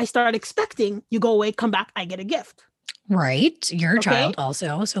 eventually, I start expecting you go away, come back, I get a gift. Right. Your Okay. child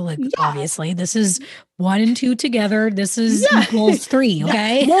also. So like Yeah. obviously this is 1 and 2 together. This is Yeah. equals 3.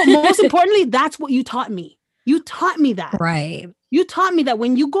 Okay. Most importantly, that's what you taught me. You taught me that. Right. You taught me that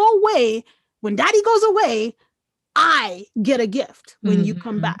when you go away, when daddy goes away, I get a gift when you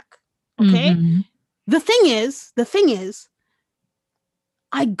come back. Okay. Mm-hmm. The thing is,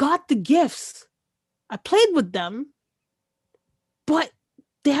 I got the gifts. I played with them, but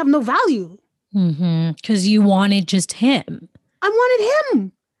they have no value. Because you wanted just him. I wanted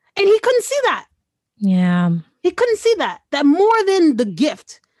him. And he couldn't see that. Yeah. He couldn't see that. That more than the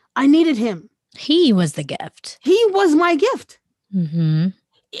gift, I needed him. He was the gift. He was my gift. Mm-hmm.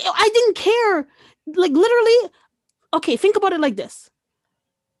 I didn't care. Like literally, okay, think about it like this.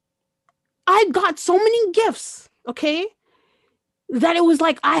 I got so many gifts, okay, that it was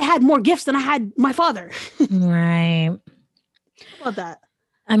like I had more gifts than I had my father. Right. How about that?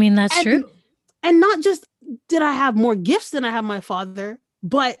 I mean, that's true. And not just did I have more gifts than I had my father,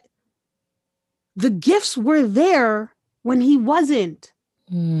 but the gifts were there when he wasn't.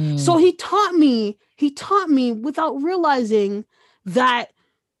 So he taught me without realizing that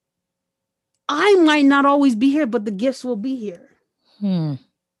I might not always be here, but the gifts will be here. Think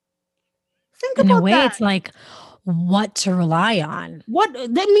In about a way, that. it's like what to rely on. What that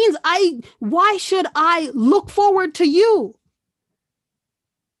means, why should I look forward to you?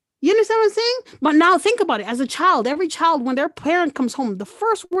 You understand what I'm saying? But now think about it. As a child, every child, when their parent comes home, the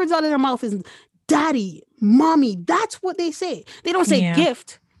first words out of their mouth is daddy, mommy. That's what they say. They don't say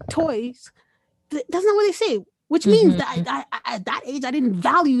gift, toys. That's not what they say. Which means that at that age, I didn't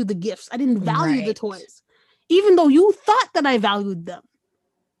value the gifts. I didn't value the toys. Even though you thought that I valued them.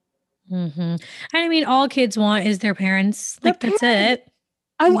 And I mean, all kids want is their parents. Like, that's it.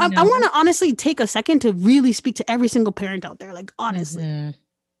 I want to honestly take a second to really speak to every single parent out there. Like, honestly.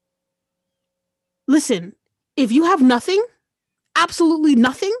 Listen, if you have nothing, absolutely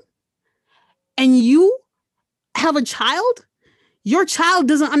nothing, and you have a child, your child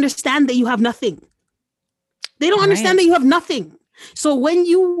doesn't understand that you have nothing. They don't understand that you have nothing. So when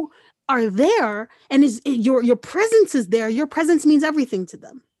you are there and your presence is there, your presence means everything to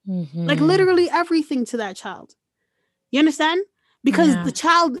them. Like literally everything to that child. You understand? Because the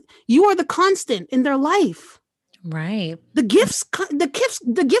child, you are the constant in their life. Right. The gifts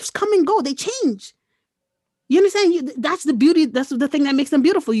come and go. They change. You understand? That's the beauty. That's the thing that makes them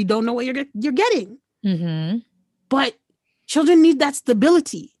beautiful. You don't know what you're getting. Mm-hmm. But children need that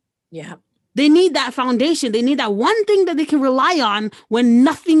stability. Yeah. They need that foundation. They need that one thing that they can rely on when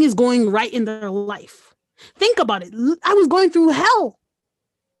nothing is going right in their life. Think about it. I was going through hell.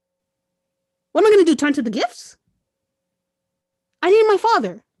 What am I going to do? Turn to the gifts? I needed my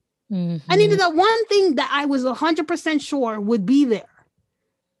father. I needed that one thing that I was 100% sure would be there.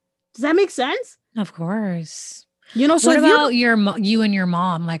 Does that make sense? Of course. You know, so what about you and your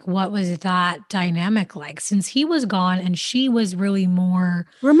mom? Like, what was that dynamic like? Since he was gone and she was really more.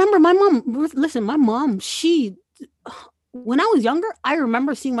 Remember, my mom, listen, my mom, when I was younger, I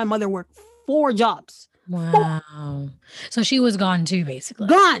remember seeing my mother work 4 jobs. Wow. 4. So she was gone too, basically.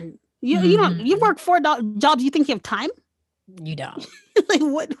 Gone. You know, you work 4 jobs, you think you have time? You don't. Like,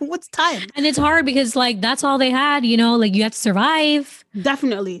 what's time? And it's hard because, like, that's all they had, you know, like, you have to survive.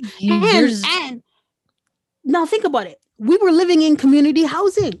 Definitely. And now think about it. We were living in community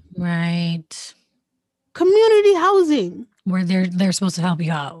housing. Right. Community housing. Where they're supposed to help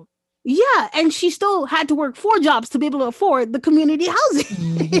you out. Yeah. And she still had to work 4 jobs to be able to afford the community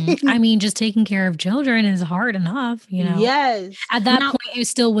housing. I mean, just taking care of children is hard enough, you know? Yes. At that point, it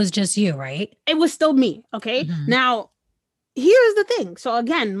still was just you, right? It was still me. Okay. Now, here's the thing. So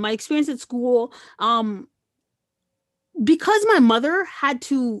again, my experience at school, because my mother had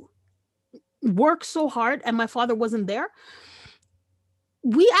to work so hard and my father wasn't there,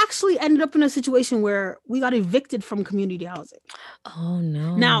 we actually ended up in a situation where we got evicted from community housing. Oh,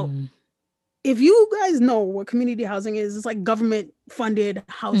 no. Now, if you guys know what community housing is, it's like government funded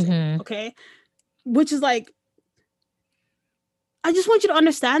housing, okay? Which is like, I just want you to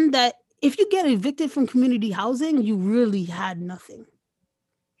understand that if you get evicted from community housing, you really had nothing.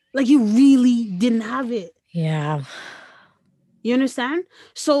 Like, you really didn't have it. Yeah. You understand?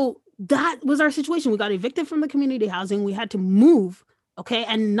 So that was our situation. We got evicted from the community housing. We had to move. Okay.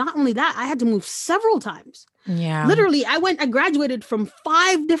 And not only that, I had to move several times. Yeah. Literally, I graduated from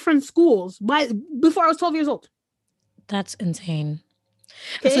 5 different schools before I was 12 years old. That's insane.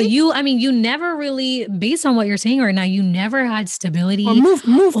 Okay. So you never really, based on what you're saying right now, you never had stability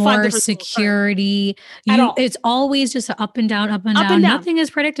or security. It's always just up and down, up and down. Nothing is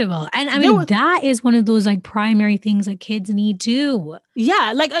predictable. And I mean, that is one of those like primary things that kids need too.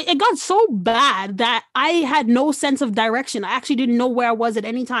 Yeah. Like it got so bad that I had no sense of direction. I actually didn't know where I was at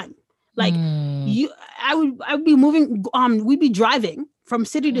any time. Like I would be moving, we'd be driving from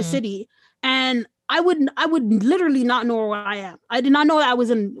city to city, and I would literally not know where I am. I did not know that I was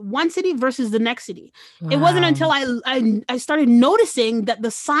in one city versus the next city. Wow. It wasn't until I started noticing that the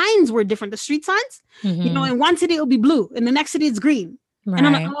signs were different, the street signs. You know, in one city it'll be blue, in the next city it's green. Right. And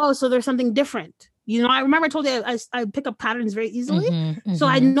I'm like, oh, so there's something different. You know, I remember I told you I pick up patterns very easily. So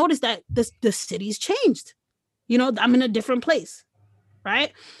I noticed that the city's changed. You know, I'm in a different place,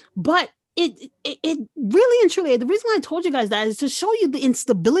 right? But it really and truly, the reason why I told you guys that is to show you the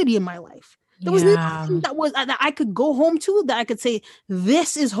instability in my life. There was nothing that I could go home to that I could say,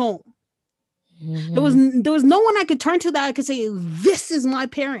 this is home. There was no one I could turn to that I could say, this is my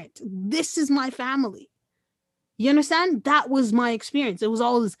parent. This is my family. You understand? That was my experience. It was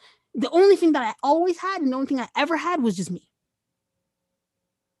always the only thing that I always had, and the only thing I ever had was just me.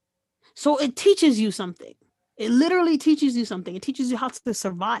 So it teaches you something. It literally teaches you something. It teaches you how to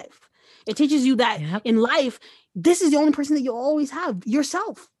survive. It teaches you that in life, this is the only person that you always have,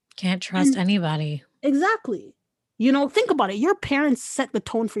 yourself. Can't trust anybody. Exactly. You know, think about it. Your parents set the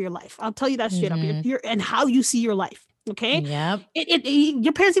tone for your life. I'll tell you that straight up. And how you see your life. Okay. Yep.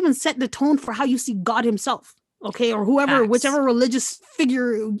 Your parents even set the tone for how you see God himself. Okay. Or whoever, whichever religious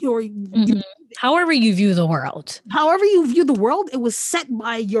figure or however you view the world. However you view the world, it was set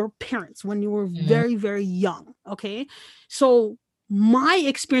by your parents when you were very, very young. Okay. So my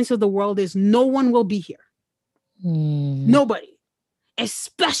experience of the world is no one will be here. Nobody.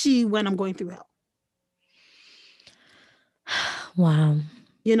 Especially when I'm going through hell. Wow.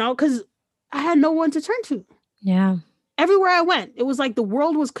 You know, because I had no one to turn to. Yeah. Everywhere I went, it was like the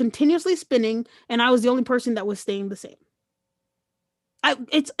world was continuously spinning and I was the only person that was staying the same.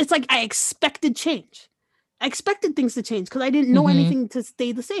 It's like I expected change. I expected things to change because I didn't know anything to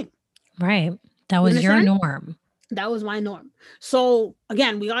stay the same. Right. That was your norm. That was my norm. So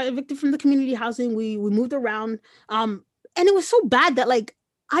again, we got evicted from the community housing. We moved around. And it was so bad that like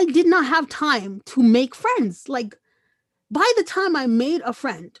I did not have time to make friends. Like by the time I made a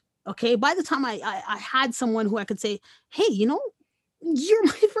friend, okay, by the time I had someone who I could say, hey, you know, you're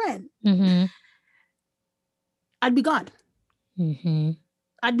my friend, I'd be gone.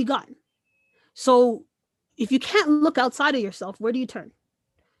 I'd be gone. So if you can't look outside of yourself, where do you turn?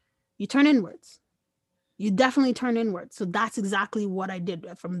 You turn inwards. You definitely turn inwards. So that's exactly what I did.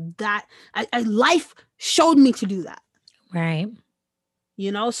 From that, life showed me to do that. Right.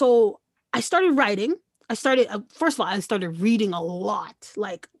 So I started writing. First of all, I started reading a lot.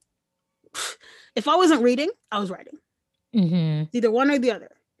 Like, if I wasn't reading, I was writing. Mm-hmm. Either one or the other.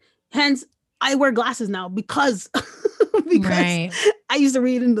 Hence, I wear glasses now because Right. I used to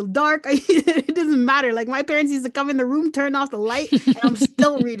read in the dark. It doesn't matter. Like, my parents used to come in the room, turn off the light, and I'm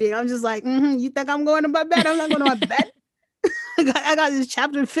still reading. I'm just like, you think I'm going to my bed? I'm not going to my bed. I got this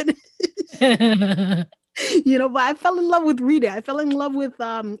chapter finished. But I fell in love with reading. I fell in love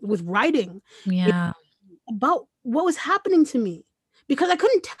with writing. Yeah. About what was happening to me, because I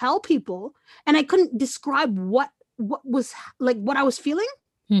couldn't tell people, and I couldn't describe what was like, what I was feeling.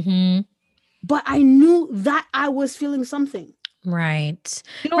 Mm-hmm. But I knew that I was feeling something. Right.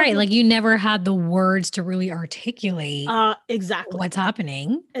 Right. Like, you never had the words to really articulate exactly what's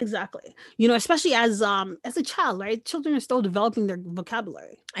happening. Exactly. Especially as a child, right? Children are still developing their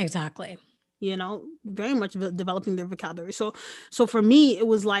vocabulary. Exactly. Very much developing their vocabulary. So for me, it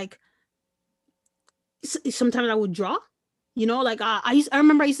was like, sometimes I would draw. Like, I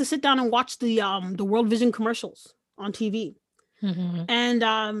remember I used to sit down and watch the World Vision commercials on TV. Mm-hmm.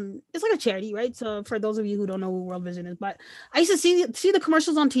 And it's like a charity, right? So for those of you who don't know who World Vision is, but I used to see the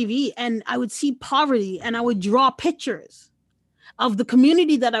commercials on TV, and I would see poverty, and I would draw pictures of the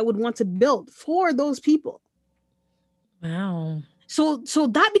community that I would want to build for those people. Wow. So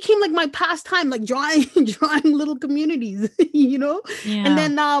that became like my pastime, like drawing little communities, Yeah. And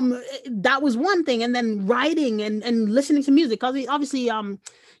then that was one thing, and then writing and listening to music. Obviously,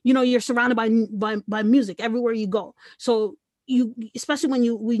 you're surrounded by music everywhere you go. So you, especially when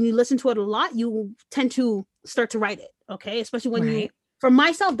you listen to it a lot, you tend to start to write it. Okay, especially when you. For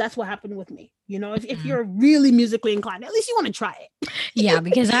myself, that's what happened with me. If you're really musically inclined, at least you want to try it. Yeah,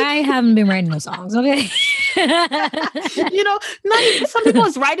 because I haven't been writing no songs. Okay. Some people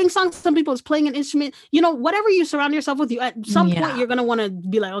is writing songs, some people is playing an instrument. Whatever you surround yourself with, you at some point you're gonna want to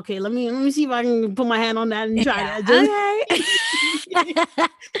be like, okay, let me see if I can put my hand on that and try that. Okay.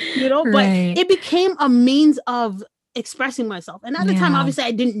 But it became a means of expressing myself, and at the time, obviously,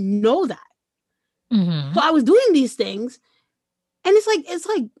 I didn't know that. Mm-hmm. So I was doing these things, and it's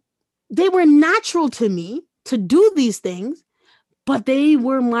like they were natural to me to do these things, but they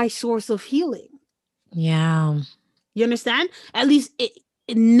were my source of healing. Yeah. You understand? At least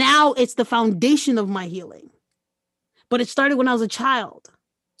now it's the foundation of my healing. But it started when I was a child.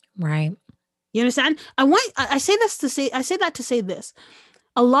 Right. You understand? I say that to say this.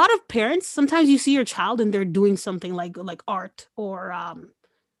 A lot of parents, sometimes you see your child and they're doing something like art, or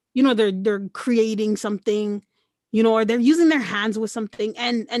they're creating something, or they're using their hands with something,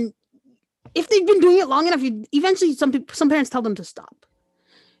 and if they've been doing it long enough, eventually some parents tell them to stop.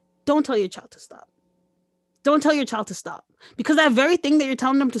 Don't tell your child to stop. Don't tell your child to stop, because that very thing that you're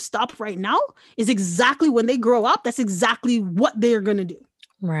telling them to stop right now is exactly when they grow up. That's exactly what they're going to do.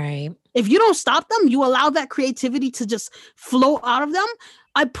 Right. If you don't stop them, you allow that creativity to just flow out of them.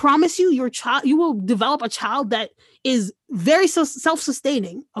 I promise you, you will develop a child that is very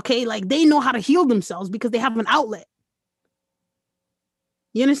self-sustaining. Okay. Like, they know how to heal themselves because they have an outlet.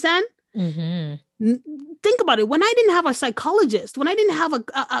 You understand? Mm-hmm. Think about it. When I didn't have a psychologist, when I didn't have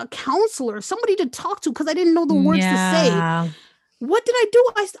a counselor, somebody to talk to, because I didn't know the words to say, what did I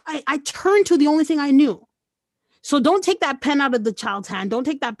do? I turned to the only thing I knew. So don't take that pen out of the child's hand. Don't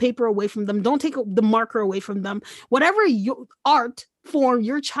take that paper away from them. Don't take the marker away from them. Whatever your art form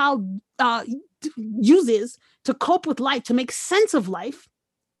your child uses to cope with life, to make sense of life,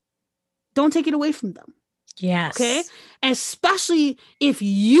 don't take it away from them. Yes. Okay. Especially if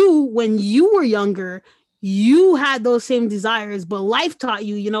when you were younger, you had those same desires, but life taught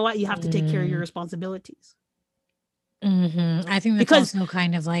you, you know what, you have to take care of your responsibilities. Mm-hmm. I think that's also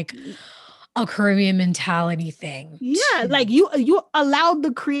kind of like a Caribbean mentality thing. Yeah. Like, you allowed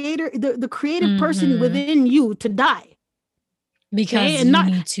the creative person within you to die. Because you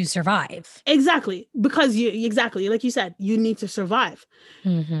need to survive. Exactly. Because exactly, like you said, you need to survive.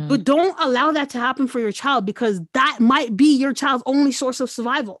 Mm-hmm. But don't allow that to happen for your child, because that might be your child's only source of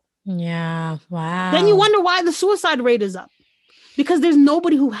survival. Yeah. Wow. Then you wonder why the suicide rate is up. Because there's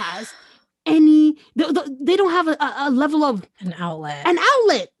nobody who has any, they don't have a level of an outlet.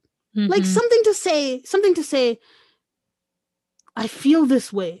 Mm-hmm. Like something to say, I feel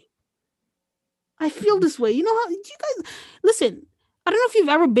this way. I feel this way. You know how, you guys, listen, I don't know if you've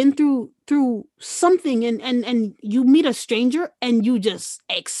ever been through something and you meet a stranger and you just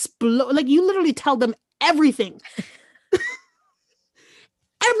explode. Like, you literally tell them everything.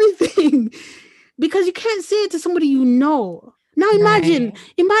 Everything. because you can't say it to somebody you know. Now imagine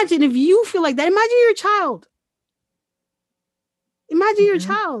Right. if you feel like that. Imagine you're a child. Imagine you're a Mhm.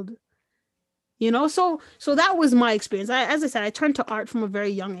 child. So that was my experience. As I said, I turned to art from a very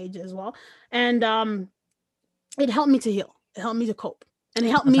young age as well, and it helped me to heal. It helped me to cope, and it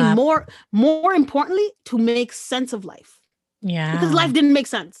helped Love me that. more importantly to make sense of life, because Yeah, life didn't make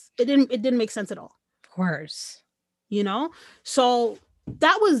sense. It didn't make sense at all. of course. You know, so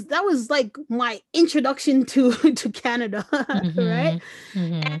that was like my introduction to to Canada, right? Mm-hmm.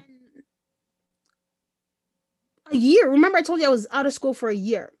 Mm-hmm. And a year. Remember, I told you I was out of school for a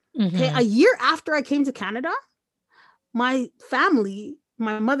year. Okay, Mm-hmm. a year after I came to Canada, my family,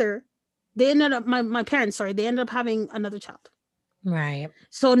 my mother, they ended up my parents, sorry, they ended up having another child. Right.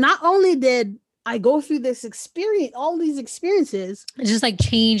 So not only did I go through this experience, all these experiences, It's just like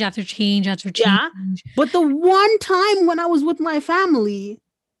change after change after change. yeah, but the one time when I was with my family,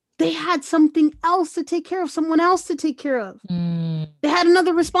 they had something else to take care of, someone else to take care of. Mm, They had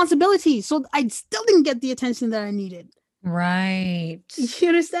another responsibility. So I still didn't get the attention that I needed. right. You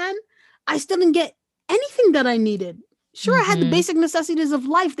understand? I still didn't get anything that I needed. Sure, I had the Mm-hmm. basic necessities of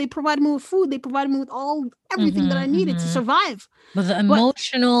life. They provided me with food. They provided me with everything that I Mm-hmm. needed to Mm-hmm. survive. But the But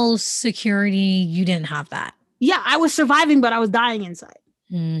emotional security, you didn't have that. yeah, I was surviving, but I was dying inside.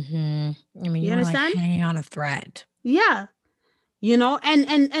 Mm-hmm. I mean, You you were like understand? hanging on a thread. Yeah.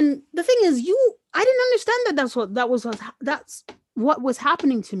 And the thing is, I didn't understand that that's what was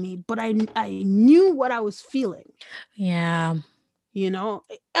happening to me, but I knew what I was feeling. Yeah.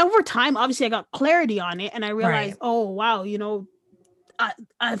 Over time, obviously I got clarity on it, and I Right. realized, oh wow,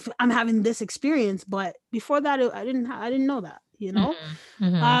 I'm having this experience, but before that, I didn't know that. Mm-hmm.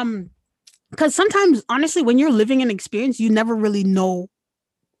 Mm-hmm. Um, because sometimes, honestly, when you're living an experience, you never really know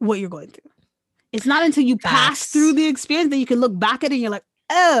what you're going through. It's not until you pass through Facts. the experience that you can look back at it and you're like,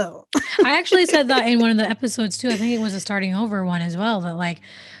 oh, I actually said that in one of the episodes too. I think it was a starting over one as well. That like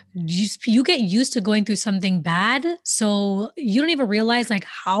you get used to going through something bad, so you don't even realize like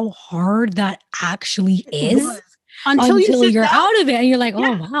how hard that actually it is was until you until sit you're down. out of it and you're like, oh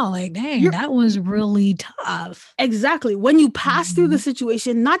Yeah, wow, like dang, you're that was really tough. exactly when you pass through the Mhm.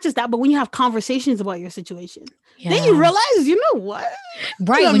 situation. Not just that, but when you have conversations about your situation, then you Yeah. realize, you know what?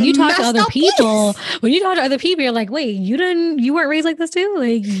 Right. I'm When in you a talk to messed other up people, place. you're like, wait, you weren't raised like this too?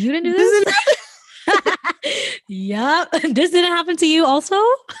 Like you didn't do This this? didn't happen Yep. This didn't happen to you also?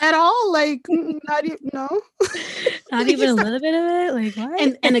 at all. Like, not even, no. Not even a Exactly. little bit of it? Like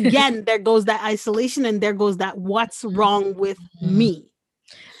what? And again, there goes that isolation, and there goes that what's wrong with Mhm. me.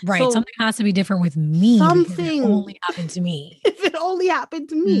 Right. So Something has to be different with me because it something, only happened to me. if it only happened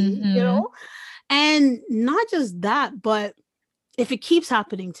to me, Hmm. and not just that, but if it keeps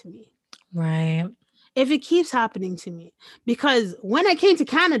happening to me, Right. if it keeps happening to me, because when I came to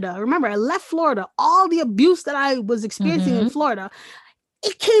Canada, remember, I left Florida, all the abuse that I was experiencing in Hmm. Florida,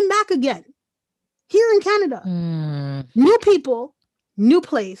 it came back again here in Canada. Mm. New people, new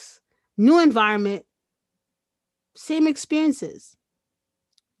place, new environment, same experiences.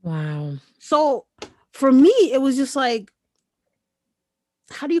 Wow. So for me, it was just like,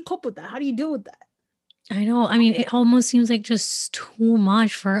 how do you cope with that? How do you deal with that? I know. I mean, it almost seems like just too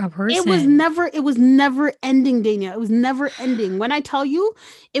much for a person. It was never ending, Dania. It was never ending. When I tell you,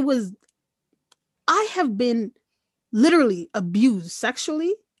 it was, I have been literally abused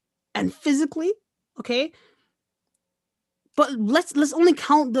sexually and physically. Okay. But let's only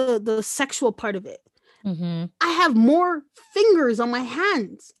count the sexual part of it. Hmm. I have more fingers on my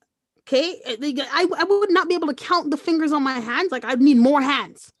hands. Okay. I would not be able to count the fingers on my hands. Like, I'd need more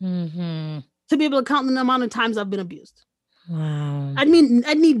hands Hmm. to be able to count the amount of times I've been abused. Wow. I'd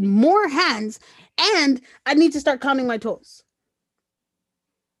need more hands, and I need to start counting my toes.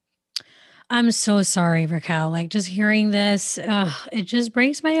 I'm so sorry, Raquel. Like just hearing this, it just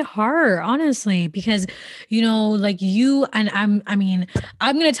breaks my heart, honestly, because like you and I mean,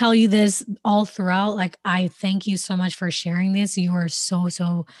 I'm gonna tell you this all throughout. Like, I thank you so much for sharing this. You are so,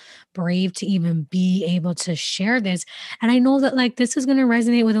 so brave to even be able to share this. And I know that like this is gonna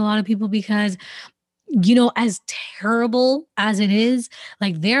resonate with a lot of people because as terrible as it is,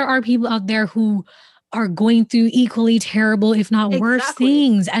 like there are people out there who are going through equally terrible, if not worse Exactly.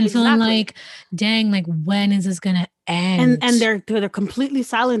 things and feeling Exactly. like, dang, like when is this gonna And end? they're completely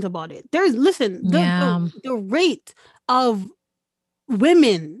silent about it. There's Listen, Yeah. the rate of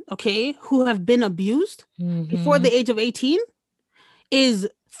women, okay, who have been abused before Hmm. the age of 18 is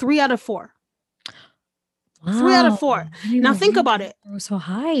 3 out of 4. 3 out of 4. Wow. I didn't Now even think about realize it. it was so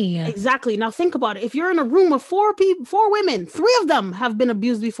high. Exactly. Now think about it. If you're in a room of 4 people, 4 women, 3 of them have been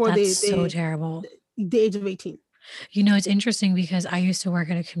abused before That's so terrible. the age of 18. You know, it's interesting because I used to work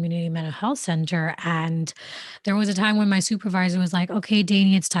at a community mental health center, and there was a time when my supervisor was like, okay,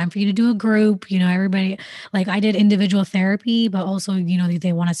 Danny, it's time for you to do a group. You know, everybody, like I did individual therapy, but also,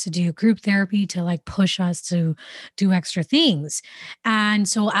 they want us to do group therapy to like push us to do extra things. And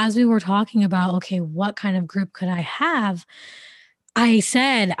so as we were talking about, okay, what kind of group could I have?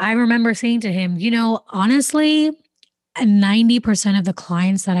 I remember saying to him, honestly, 90% of the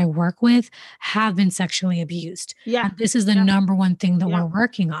clients that I work with have been sexually abused. Yeah. And this is the Yeah. number one thing that Yeah. we're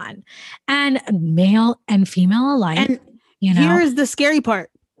working on. And male and female alike, And you know, here's the scary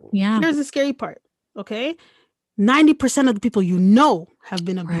part. yeah, Here's the scary part. Okay. 90% of the people have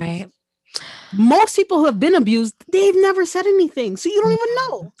been abused. right. Most people who have been abused, they've never said anything. So you don't even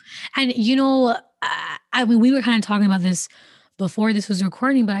know. And, I mean, we were kind of talking about this before this was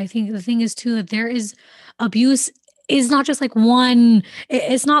recording, but I think the thing is too that there is abuse is not just like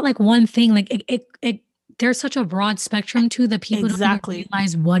it's not like one thing. Like there's such a broad spectrum to that people don't Exactly. even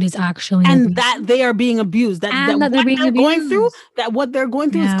realize what is actually And abuse. that they are being abused. That And that what they're being they're going through, abused. that what they're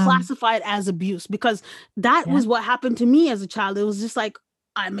going through is Yeah. classified as abuse, because that Yeah. was what happened to me as a child. It was just like,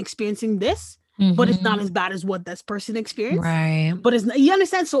 I'm experiencing this, but it's not Mhm. as bad as what this person experienced. Right. But it's not, you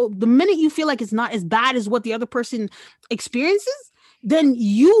understand? So the minute you feel like it's not as bad as what the other person experiences, then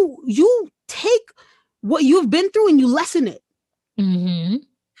you take what you've been through and you lessen it. Hmm.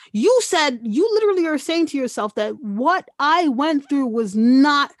 You literally are saying to yourself that what I went through was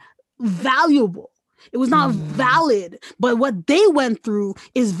not valuable. It was not valid, but what they went through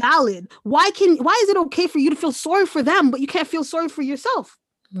is valid. Why is it okay for you to feel sorry for them, but you can't feel sorry for yourself?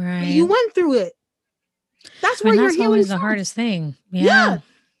 Right. You went through it. That's where your that's healing always the starts. hardest thing. Yeah.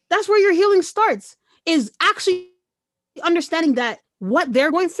 That's where your healing starts, is actually understanding that what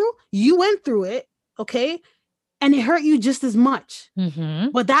they're going through, you went through it, okay? And it hurt you just as much. Mm-hmm.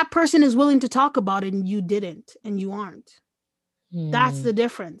 But that person is willing to talk about it and you didn't, and you aren't. That's the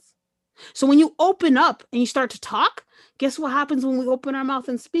difference. So when you open up and you start to talk, guess what happens when we open our mouth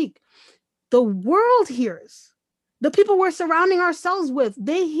and speak? The world hears. The people we're surrounding ourselves with,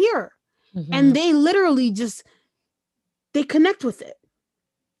 they hear. And they literally they connect with it.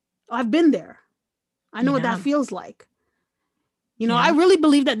 I've been there. I know what that feels like. I really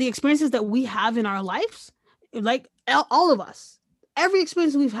believe that the experiences that we have in our lives, like all of us, every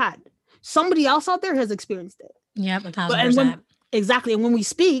experience we've had, somebody else out there has experienced it. Yep, 1,000%. Exactly. And when we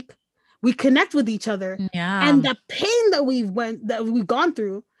speak, we connect with each other. Yeah. And the pain that we've gone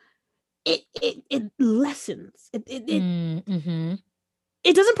through, it lessens.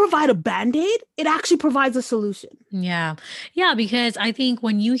 It doesn't provide a Band-Aid. It actually provides a solution. Yeah. Yeah, because I think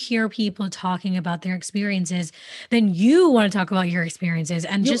when you hear people talking about their experiences, then you want to talk about your experiences.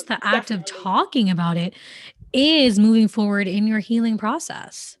 And just the act of talking about it is moving forward in your healing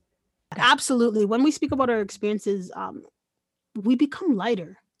process. Absolutely. When we speak about our experiences, we become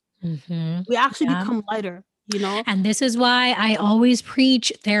lighter. Mm-hmm. We actually become lighter, And this is why I always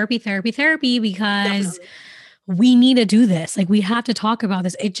preach therapy, because we need to do this. Like, we have to talk about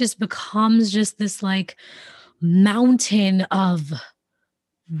this. It just becomes just this like mountain of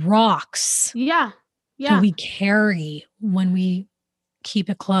rocks. Yeah. That we carry when we keep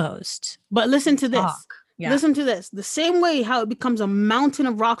it closed. But listen to this. Listen to this. The same way how it becomes a mountain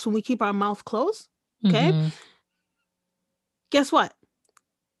of rocks when we keep our mouth closed. Okay. Mm-hmm. Guess what?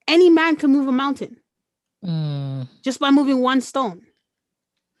 Any man can move a mountain just by moving one stone.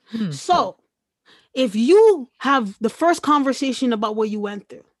 So if you have the first conversation about what you went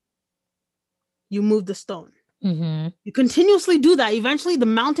through, you move the stone. You continuously do that. Eventually, the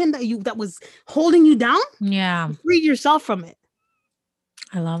mountain that was holding you down, you freed yourself from it.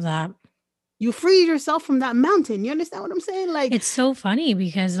 I love that. You freed yourself from that mountain. You understand what I'm saying? Like, it's so funny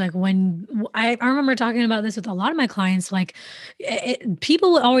because like when I remember talking about this with a lot of my clients, like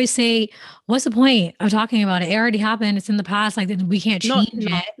people would always say, what's the point of talking about it? It already happened. It's in the past. Like, we can't change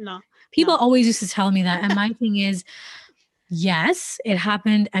it. No. People always used to tell me that. And my thing is, yes, it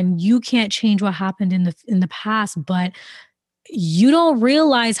happened and you can't change what happened in the past, but you don't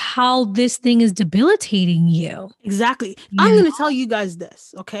realize how this thing is debilitating you. Exactly. I'm going to tell you guys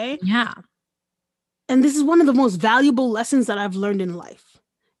this, okay? Yeah. And this is one of the most valuable lessons that I've learned in life.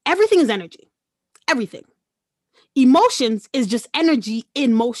 Everything is energy. Everything. Emotions is just energy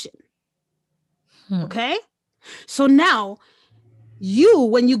in motion. Okay? So now,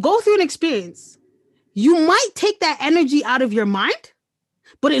 when you go through an experience, you might take that energy out of your mind,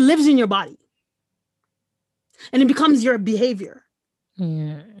 but it lives in your body. And it becomes your behavior.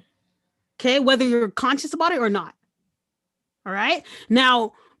 Okay? Whether you're conscious about it or not. All right?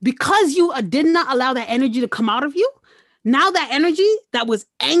 Now, because you did not allow that energy to come out of you, now that energy that was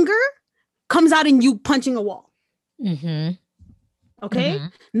anger comes out in you punching a wall. Mm-hmm. Okay. Mm-hmm.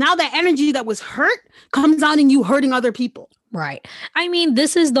 Now that energy that was hurt comes out in you hurting other people. Right. I mean,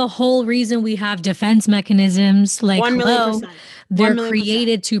 this is the whole reason we have defense mechanisms. Like, 1 million hello, percent. 1 they're million percent.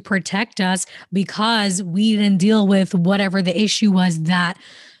 created to protect us because we didn't deal with whatever the issue was that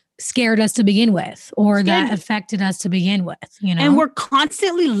scared us to begin with or Scared that you. affected us to begin with, you know? And we're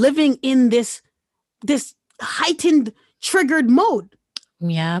constantly living in this heightened, triggered mode.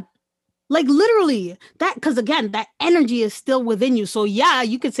 Yeah. Like literally that, because again, that energy is still within you. So yeah,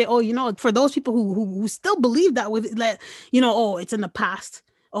 you could say, oh, you know, for those people who still believe that with like, you know, oh, it's in the past.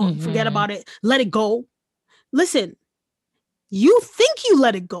 Oh, forget about it. Let it go. Listen, you think you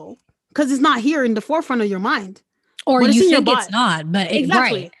let it go because it's not here in the forefront of your mind. Or But you it's in your think it's body. not, but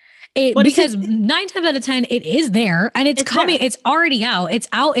Exactly. right. Because 9 times out of 10, it is there and it's coming. there. It's already out. It's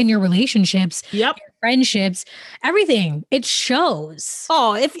out in your relationships, Yep. your friendships, everything. It shows.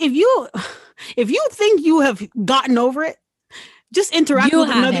 Oh, if you think you have gotten over it, just interact with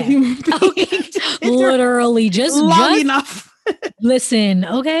another human being. Okay. Literally just long enough. Listen,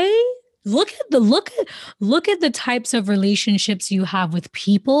 okay? Look at the types of relationships you have with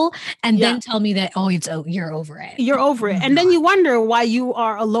people and then tell me that you're over it. You're over it. And then you wonder why you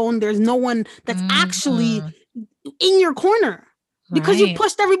are alone. There's no one that's actually in your corner because you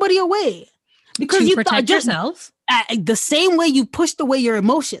pushed everybody away. Because you protect yourself. The same way you pushed away your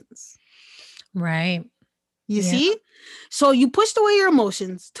emotions. Right. You see? So you pushed away your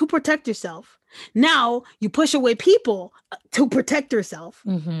emotions to protect yourself. Now you push away people to protect yourself.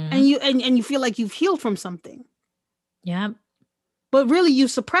 And you feel like you've healed from something. Yeah. But really you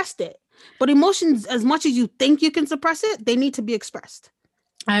suppressed it. But emotions, as much as you think you can suppress it, they need to be expressed.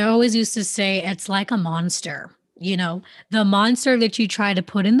 I always used to say it's like a monster. You know, the monster that you try to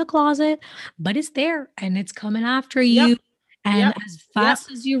put in the closet, but it's there and it's coming after you. And as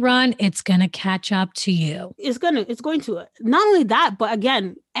fast as you run, it's going to catch up to you. It's going to. Not only that, but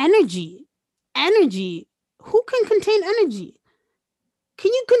again, energy. Who can contain energy?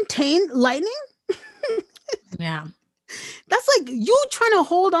 Can you contain lightning? Yeah. That's like you trying to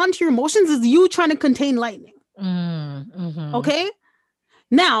hold on to your emotions is you trying to contain lightning. Okay?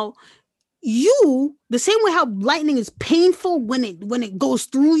 Now, the same way how lightning is painful when it goes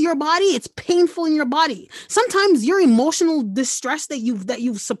through your body, it's painful in your body. Sometimes your emotional distress that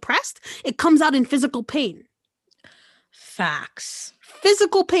you've suppressed, it comes out in physical pain. Facts.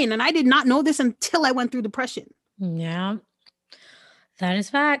 Physical pain. And I did not know this until I went through depression. Yeah. That is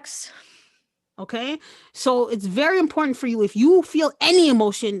facts. Okay. So it's very important for you. If you feel any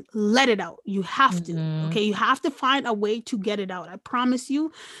emotion, let it out. You have to. Okay. You have to find a way to get it out. I promise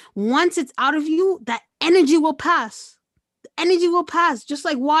you, once it's out of you, that energy will pass. The energy will pass just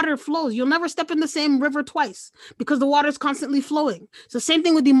like water flows. You'll never step in the same river twice because the water is constantly flowing. So same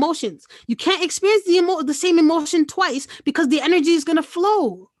thing with emotions. You can't experience the same emotion twice because the energy is going to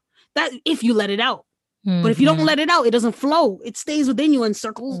flow. That if you let it out. But if you don't let it out, it doesn't flow. It stays within you and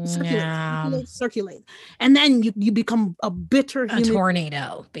circles, circulate. And then you become a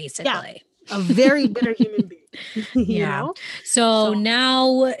tornado, basically. Yeah, a very bitter human being. You know? So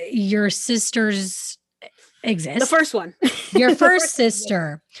now your sisters exist. The first one. Your first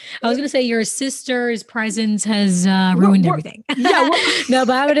sister. I was going to say your sister's presence has ruined everything. Yeah. No,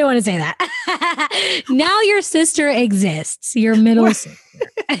 but I didn't want to say that. Now your sister exists. Your middle sister.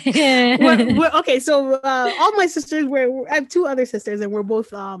 Okay, so all my sisters, I have 2 other sisters and we're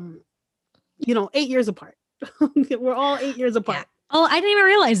both, 8 years apart. We're all 8 years apart. Yeah. Oh, I didn't even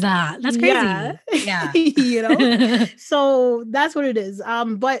realize that. That's crazy. Yeah. So that's what it is.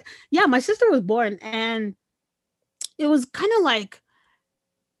 But yeah, my sister was born and it was kind of like,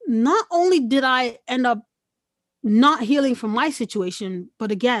 not only did I end up not healing from my situation,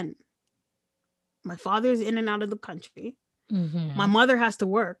 but again, my father's in and out of the country. My mother has to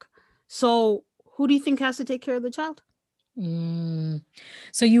work. So who do you think has to take care of the child?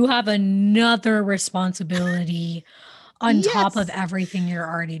 So you have another responsibility on top of everything you're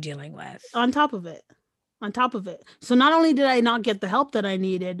already dealing with. On top of it. So not only did I not get the help that I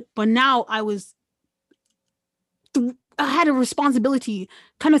needed, but now I had a responsibility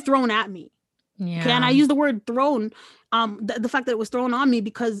kind of thrown at me. Yeah. Okay, and I use the word thrown, the fact that it was thrown on me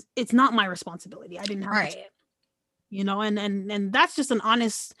because it's not my responsibility. I didn't have it. And that's just an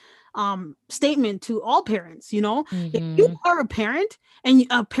honest statement to all parents. If you are a parent and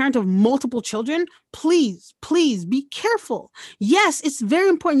a parent of multiple children, please be careful. Yes, it's very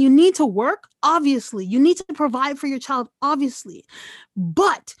important. You need to work, obviously. You need to provide for your child, obviously.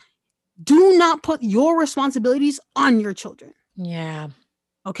 But do not put your responsibilities on your children. Yeah.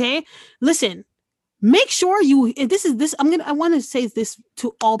 Okay. Listen, make sure I want to say this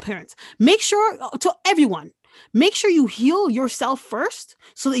to all parents. Make sure to everyone, Make sure you heal yourself first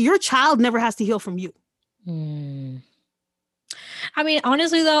so that your child never has to heal from you. I mean,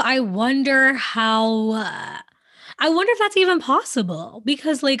 honestly, though, I wonder how. I wonder if that's even possible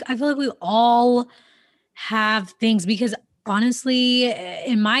because, like, I feel like we all have things. Because honestly,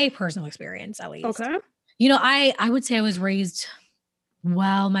 in my personal experience, at least, Okay. I would say I was raised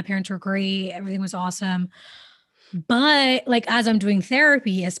well. My parents were great. Everything was awesome. But like as I'm doing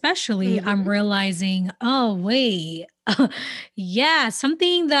therapy, especially, I'm Mhm. realizing, oh, wait. Yeah,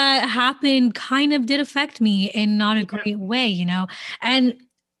 something that happened kind of did affect me in not a Yeah. great way. And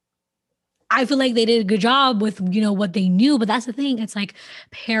I feel like they did a good job with, what they knew, but that's the thing. It's like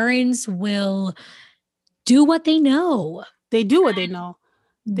parents will do what they know. They do what they know.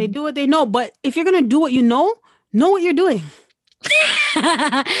 They Mm. do what they know. But if you're gonna do what you know what you're doing.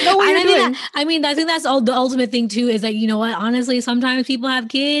 And Know what you're doing. I think that's all the ultimate thing too, is that, you know what, honestly, sometimes people have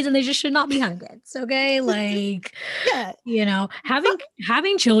kids and they just should not be having kids. Okay. Like, Yeah.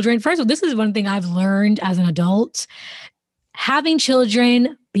 having children, first of all, this is one thing I've learned as an adult. Having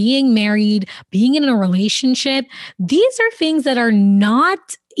children, being married, being in a relationship, these are things that are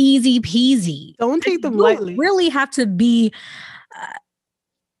not easy peasy. Don't take them You lightly. really have to be,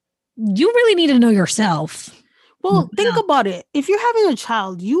 you really need to know yourself. Well, think about it. If you're having a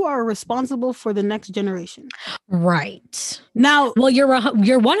child, you are responsible for the next generation. Right. Now, well, you're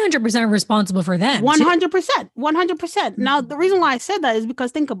 100% responsible for them. 100%. 100%. Now, the reason why I said that is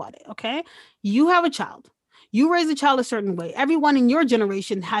because think about it, okay? You have a child. You raise a child a certain way. Everyone in your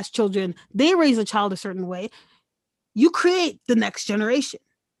generation has children. They raise a child a certain way. You create the next generation.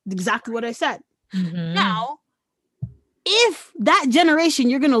 Exactly what I said. Mm-hmm. Now, if that generation,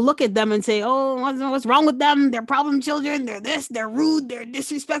 you're going to look at them and say, oh, what's wrong with them? They're problem children. They're this, they're rude, they're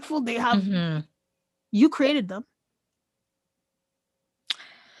disrespectful. They have, you created them.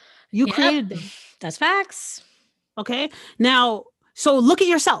 You created them. That's facts. Okay. Now, so look at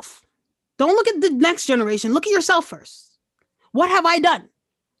yourself. Don't look at the next generation. Look at yourself first. What have I done?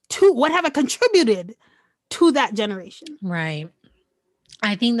 What have I contributed to that generation? Right.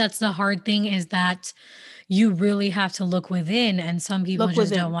 I think that's the hard thing, is that you really have to look within, and some people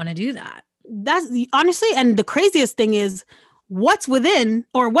just don't want to do that. That's honestly, and the craziest thing is what's within,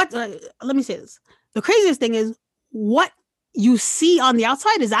 or what, let me say this. The craziest thing is what you see on the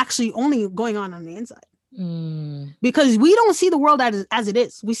outside is actually only going on the inside. Because we don't see the world as it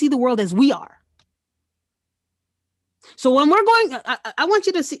is. We see the world as we are. So when we're going, I want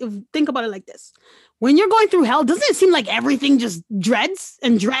you to think about it like this. When you're going through hell, doesn't it seem like everything just dreads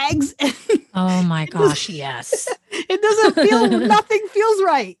and drags? Oh my gosh, yes. It doesn't feel, nothing feels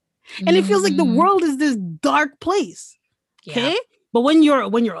right. And it feels like the world is this dark place. Okay? But when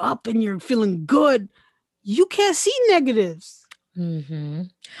you're up and you're feeling good, you can't see negatives.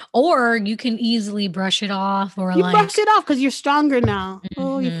 Or you can easily brush it off, or you brush it off because you're stronger now.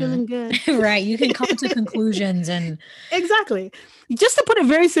 Oh, you're feeling good. Right. You can come to conclusions and exactly. Just to put it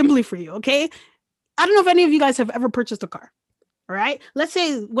very simply for you, okay? I don't know if any of you guys have ever purchased a car. All right. Let's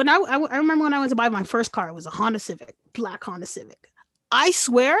say when I remember when I went to buy my first car, it was a Honda Civic, black Honda Civic. I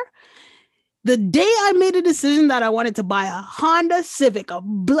swear, the day I made a decision that I wanted to buy a Honda Civic, a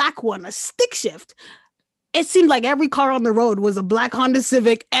black one, a stick shift, it seemed like every car on the road was a black Honda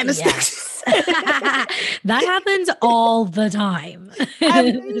Civic and a stick shift. That happens all the time.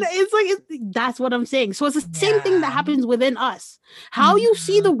 It's like, that's what I'm saying. So it's the same thing that happens within us. How you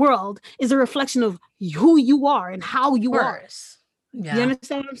see the world is a reflection of who you are and how you are. Yeah. You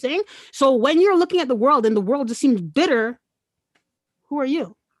understand what I'm saying? So when you're looking at the world and the world just seems bitter, who are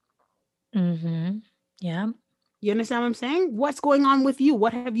you? Yeah. You understand what I'm saying? What's going on with you?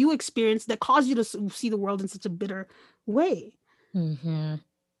 What have you experienced that caused you to see the world in such a bitter way?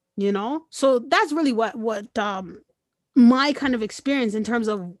 You know? So that's really what my kind of experience in terms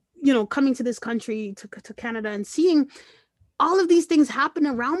of, coming to this country, to Canada, and seeing all of these things happen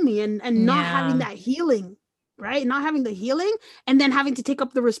around me and not having that healing, right? Not having the healing and then having to take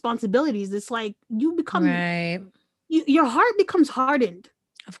up the responsibilities. It's like you become, your heart becomes hardened.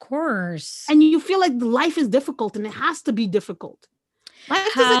 Of course. And you feel like life is difficult and it has to be difficult.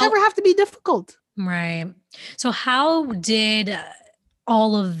 Life doesn't ever have to be difficult. Right. So how did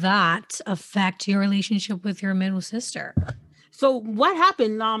all of that affect your relationship with your middle sister? So what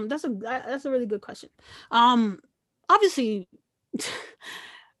happened? That's a really good question. Obviously, it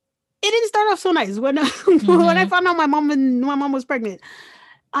didn't start off so nice. When when I found out my mom was pregnant,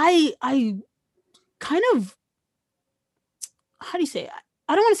 I kind of, how do you say it?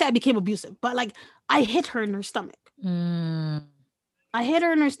 I don't want to say I became abusive, but like I hit her in her stomach. I hit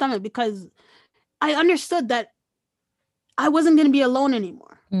her in her stomach because I understood that I wasn't going to be alone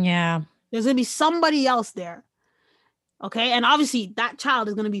anymore. Yeah. There's going to be somebody else there. Okay. And obviously that child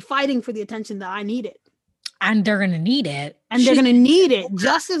is going to be fighting for the attention that I needed. And they're going to need it. And they're going to need it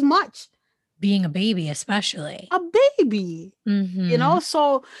just as much. Being a baby, especially. A baby. You know,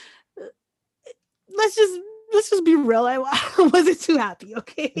 so let's just be real. I wasn't too happy.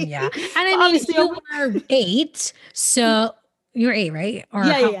 Okay. Yeah. And I mean, you were 8. So you're 8, right? Or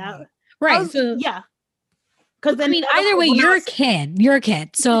yeah. Right. Yeah. Because I mean, either way, you're a kid. You're a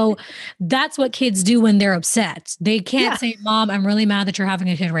kid. So that's what kids do when they're upset. They can't say, Mom, I'm really mad that you're having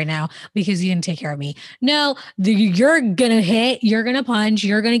a kid right now because you didn't take care of me. No, you're going to hit, you're going to punch,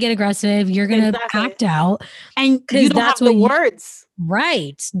 you're going to get aggressive, you're going to act out. And you don't have the words.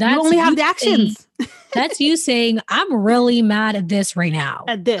 Right. That's you only have the actions. That's you saying, I'm really mad at this right now.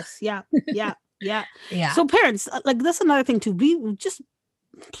 At this. Yeah. Yeah. Yeah. Yeah. So parents, like that's another thing too.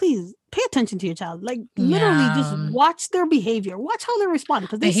 Please pay attention to your child. Like literally just watch their behavior. Watch how they respond.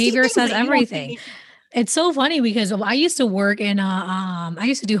 Because behavior says everything. It's so funny because I used to work in I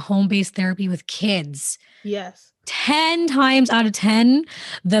used to do home-based therapy with kids. Yes. 10 times out of 10,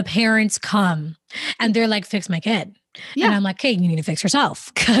 the parents come and they're like, fix my kid. Yeah. And I'm like, hey, you need to fix yourself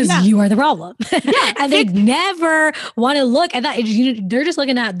because you are the problem. Yeah. And they never want to look at that. They're just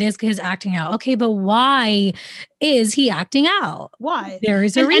looking at this kid's acting out. Okay, but why is he acting out? Why? There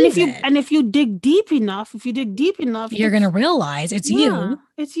is a reason. And if you dig deep enough, you're going to realize it's you.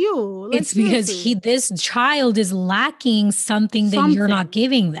 It's you. It's because this child is lacking something that you're not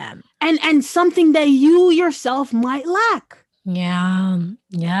giving them. And something that you yourself might lack. Yeah.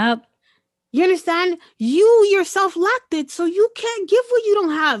 Yep. You understand? You yourself lacked it, so you can't give what you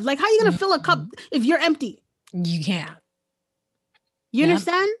don't have. Like, how are you going to fill a cup if you're empty? You can't. You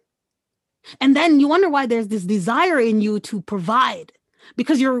understand? And then you wonder why there's this desire in you to provide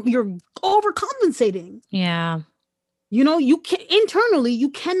because you're overcompensating. Yeah. You know, you can internally, you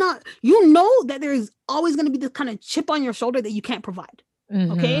cannot, you know that there's always going to be this kind of chip on your shoulder that you can't provide.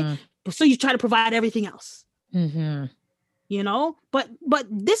 Mm-hmm. Okay. So you try to provide everything else. Mm-hmm. You know, but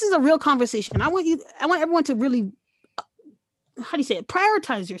this is a real conversation. I want everyone to really, how do you say it?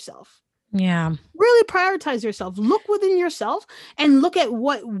 Prioritize yourself. Yeah. Really prioritize yourself. Look within yourself and look at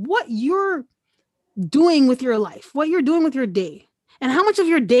what you're doing with your life, what you're doing with your day, and how much of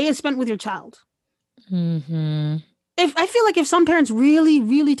your day is spent with your child. Mm-hmm. I feel like if some parents really,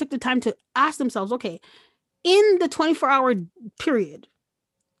 really took the time to ask themselves, okay, in the 24-hour period,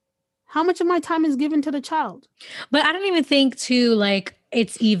 how much of my time is given to the child? But I don't even think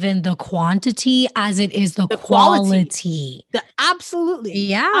it's even the quantity as it is the quality. Absolutely.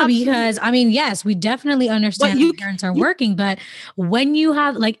 Yeah, absolutely. Because I mean, yes, we definitely understand that parents are working, but when you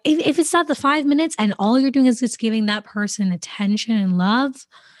have if it's not the 5 minutes and all you're doing is just giving that person attention and love,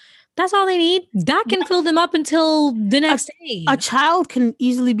 that's all they need. That can fill them up until the next day. A child can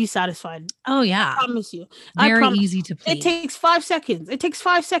easily be satisfied. Oh, yeah. I promise you. Very easy to please. It takes 5 seconds. It takes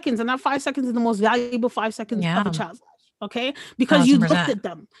 5 seconds. And that 5 seconds is the most valuable 5 seconds of a child's life. Okay? Because 100%. You looked at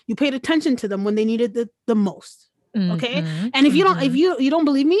them. You paid attention to them when they needed the most. Okay? Mm-hmm. And if you don't, if you don't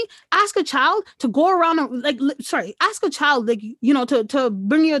believe me, ask a child to go around and ask a child to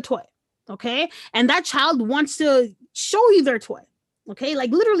bring you a toy. Okay? And that child wants to show you their toy. Okay, like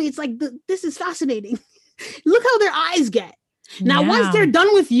literally, it's like this is fascinating. Look how their eyes get. Now, once they're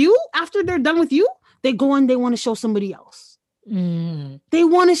done with you, after they're done with you, they go and they want to show somebody else. They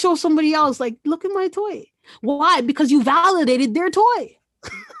want to show somebody else, like, look at my toy. Why? Because you validated their toy.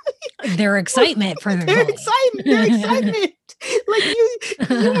 Their excitement for their excitement. Like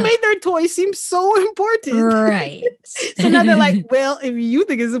you made their toy seem so important. Right. So now they're like, well, if you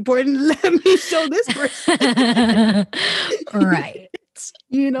think it's important, let me show this person. Right.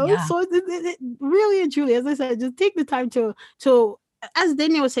 You know, so it really and truly, as I said, just take the time to as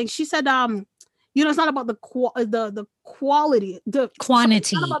Danielle was saying, she said, it's not about the quality, the quantity.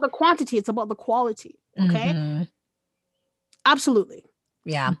 It's not about the quantity, it's about the quality. Okay. Mm-hmm. Absolutely.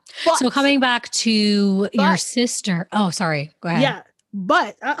 Yeah. So coming back to your sister. Oh, sorry. Go ahead. Yeah.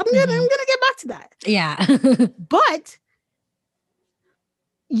 But I'm gonna get back to that. Yeah. But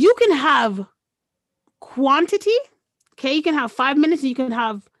you can have quantity. Okay. You can have 5 minutes and you can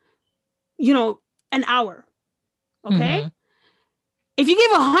have, an hour. Okay. Mm-hmm. If you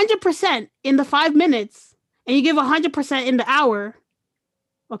give 100% in the 5 minutes and you give 100% in the hour,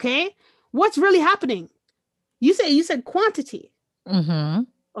 okay, what's really happening? You said quantity. Mm-hmm.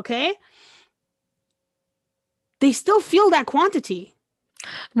 Okay. They still feel that quantity.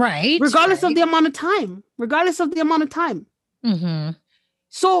 Right. Regardless of the amount of time. Mm-hmm.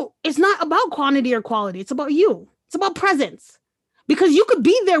 So it's not about quantity or quality. It's about you. It's about presence. Because you could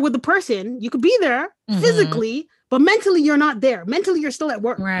be there with the person, you could be there physically, but mentally you're not there. Mentally you're still at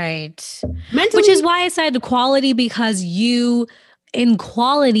work. Right. Mentally, which is why I said the quality, because in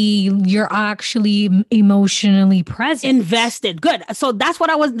quality, you're actually emotionally present. Invested. Good. So that's what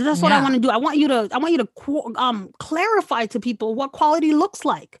I want to do. I want you to clarify to people what quality looks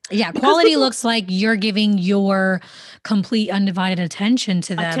like. Yeah, quality looks like you're giving your complete undivided attention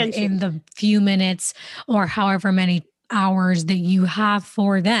to them in the few minutes or however many hours that you have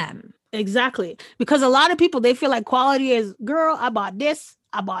for them. Exactly. Because a lot of people, they feel like quality is, girl, I bought this,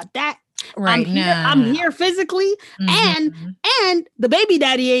 I bought that. Right. I'm here physically, and the baby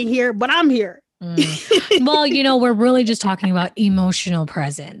daddy ain't here, but I'm here. Well, we're really just talking about emotional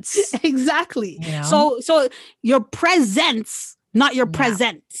presence. Exactly. So your presence, not your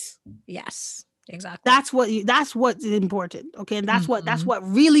presence. Yes. Exactly. That's what's important. Okay. And that's what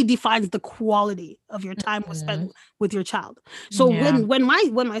really defines the quality of your time was spent with your child. So when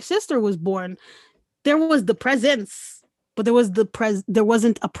my sister was born, there was the presence, but there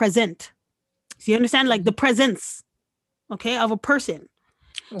wasn't a present. So you understand, like the presence, okay, of a person.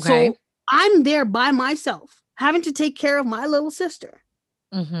 Okay. So I'm there by myself, having to take care of my little sister,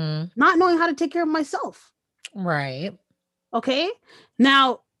 not knowing how to take care of myself. Right. Okay.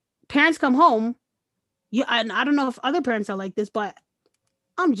 Now, parents come home. And I don't know if other parents are like this, but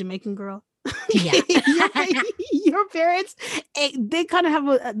I'm a Jamaican girl. Yeah. your parents, they kind of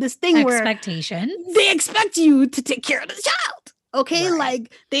have this thing where expectations. They expect you to take care of the child. Okay. Right.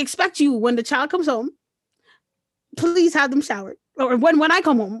 Like they expect you when the child comes home, please have them showered. Or when I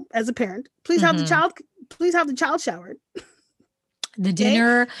come home as a parent, please have the child showered. The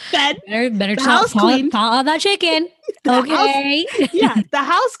dinner, bed, better the house cleaned. Thaw out that chicken. Okay. The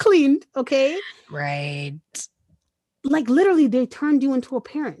house cleaned. Okay. Right. Like literally, they turned you into a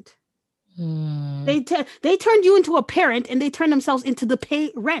parent. They turned you into a parent, and they turned themselves into the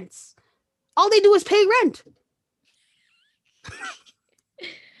pay rents. All they do is pay rent.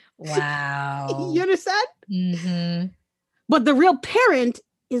 Wow. You understand? But the real parent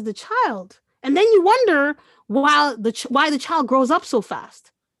is the child, and then you wonder why the child grows up so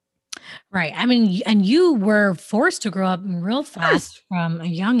fast. Right. I mean, and you were forced to grow up real fast from a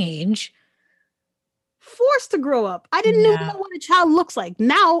young age. Forced to grow up. I didn't even know what a child looks like.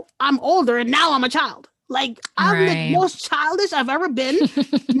 Now I'm older, and now I'm a child. Like I'm the most childish I've ever been.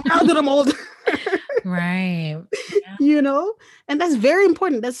 Now that I'm older. Right. Yeah. And that's very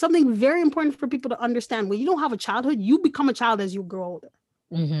important. That's something very important for people to understand. When you don't have a childhood, you become a child as you grow older.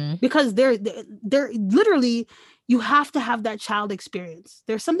 Because they're literally, you have to have that child experience.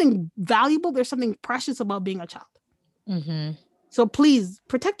 There's something valuable. There's something precious about being a child. So please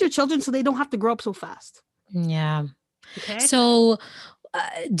protect your children so they don't have to grow up so fast. Yeah. Okay. So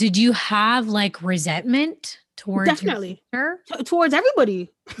did you have like resentment towards definitely towards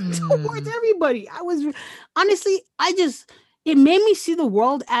everybody? Towards everybody. I was honestly, it made me see the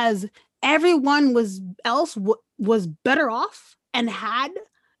world as everyone was better off and had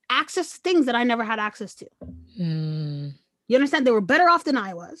access to things that I never had access to. You understand? They were better off than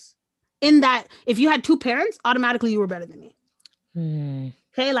I was. In that, if you had two parents, automatically you were better than me.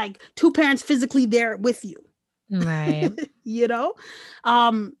 Okay, like two parents physically there with you. Right.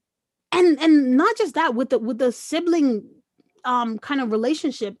 And not just that, with the sibling kind of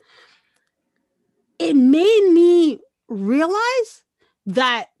relationship, it made me realize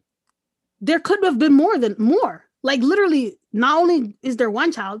that there could have been more. Like literally, not only is there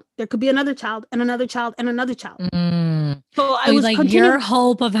one child, there could be another child and another child and another child. So I was like your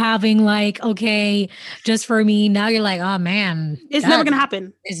hope of having like, okay, just for me. Now you're like, oh man, it's never gonna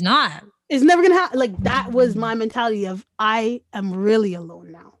happen. It's not. It's never gonna happen. Like that was my mentality of I am really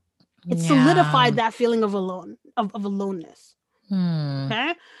alone now. It solidified that feeling of aloneness.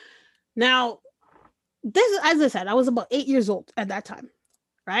 Okay. Now, this, as I said, I was about 8 years old at that time,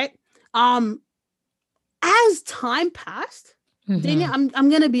 right? As time passed, Dania, I'm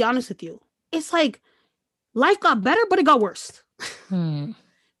gonna be honest with you. It's like life got better, but it got worse. It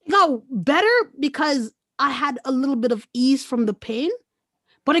got better because I had a little bit of ease from the pain,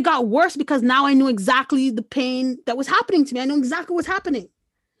 but it got worse because now I knew exactly the pain that was happening to me. I knew exactly what's happening.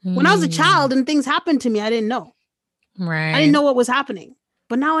 When I was a child and things happened to me, I didn't know. Right. I didn't know what was happening.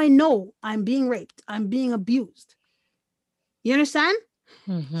 But now I know I'm being raped. I'm being abused. You understand?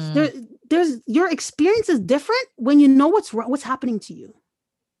 There's your experience is different when you know what's happening to you.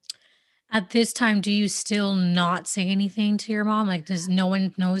 At this time, do you still not say anything to your mom? Like, does no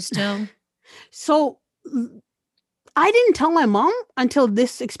one know still? So I didn't tell my mom until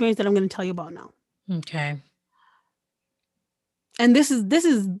this experience that I'm going to tell you about now. Okay. And this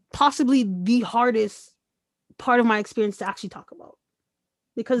is possibly the hardest part of my experience to actually talk about.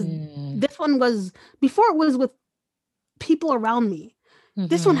 because Mm. this one was before it was with people around me.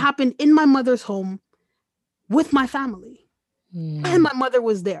 This one Mhm. happened in my mother's home with my family, and Mm. my mother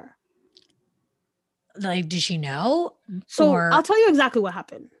was there. Like, did she know? So I'll Or tell you exactly what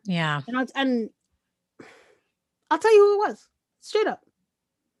happened, yeah. and I'll tell you who it was straight up.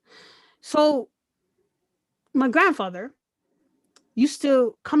 So my grandfather used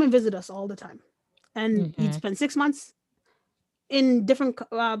to come and visit us all the time, and he'd Mhm. spend 6 months in different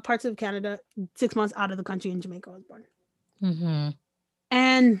parts of Canada, 6 months out of the country in Jamaica. I was born, Mhm.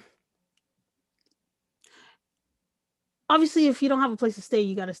 and obviously, if you don't have a place to stay,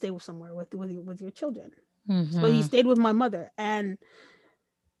 you got to stay with somewhere with your children. So he Mhm. stayed with my mother, and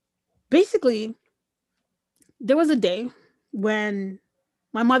basically, there was a day when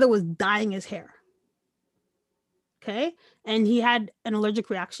my mother was dyeing his hair. Okay, and he had an allergic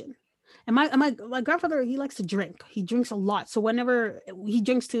reaction. And my grandfather, he likes to drink. He drinks a lot. So whenever he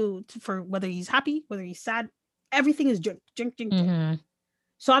drinks for whether he's happy, whether he's sad, everything is drink, drink, drink, drink. Mhm.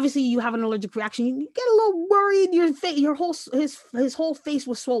 So obviously you have an allergic reaction. You get a little worried. Your face, your whole his whole face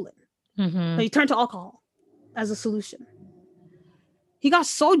was swollen. So Mhm. he turned to alcohol as a solution. He got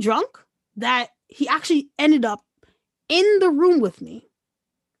so drunk that he actually ended up in the room with me.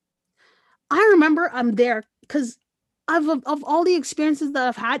 I remember I'm there because of all the experiences that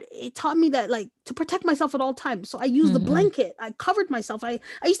I've had, it taught me that like to protect myself at all times. So I used the Mhm. blanket. I covered myself. I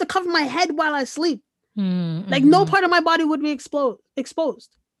used to cover my head while I sleep. Like no Mhm. part of my body would be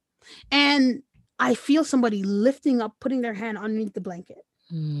exposed. And I feel somebody lifting up, putting their hand underneath the blanket.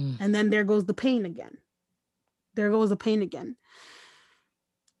 Mhm. And then there goes the pain again. There goes the pain again.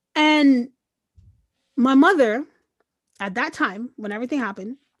 And my mother, at that time, when everything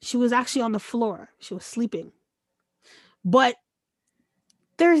happened, she was actually on the floor. She was sleeping. But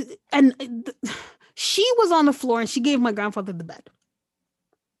there's and she was on the floor and she gave my grandfather the bed.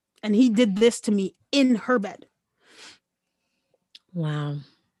 And he did this to me in her bed. Wow.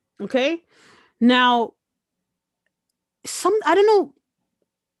 Okay? Now, I don't know,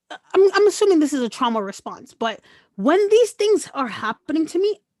 I'm assuming this is a trauma response, but when these things are happening to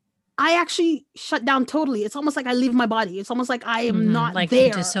me, I actually shut down totally. It's almost like I leave my body. It's almost like I am Mhm. not Like you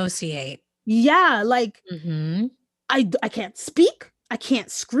there. dissociate. Yeah, like Mhm. I can't speak, I can't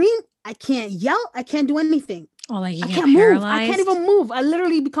scream, I can't yell, I can't do anything. Oh, like you I get can't move. I can't paralyzed? even move. I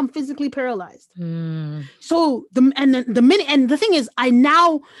literally become physically paralyzed. Mm. So the minute, and the thing is, I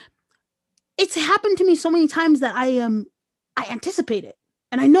now, it's happened to me so many times that I anticipate it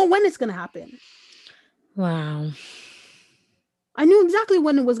and I know when it's gonna happen. Wow. I knew exactly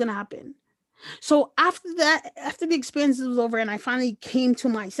when it was gonna happen. So after that, after the experience was over and I finally came to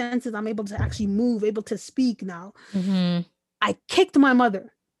my senses, I'm able to actually move, able to speak now. Mhm. I kicked my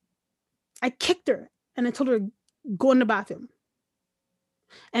mother. I kicked her and I told her, go in the bathroom.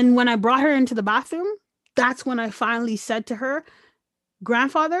 And when I brought her into the bathroom, that's when I finally said to her,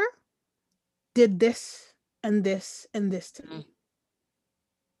 grandfather did this and this and this to Mm. me.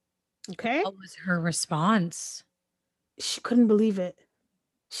 Okay? What was her response? She couldn't believe it.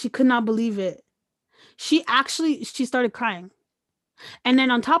 She could not believe it. She started crying. And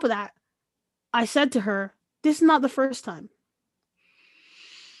then on top of that, I said to her, this is not the first time.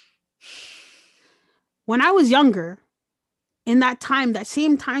 When I was younger, in that time, that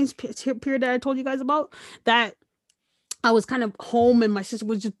same time period that I told you guys about, that I was kind of home and my sister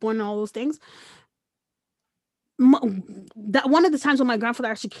was just born and all those things. That one of the times when my grandfather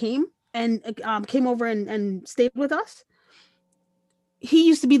actually came and came over and stayed with us, he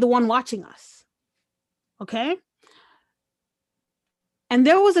used to be the one watching us. Okay. And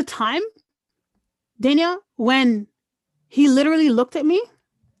there was a time, Dania, when he literally looked at me.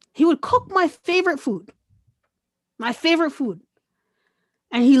 He would cook my favorite food, my favorite food.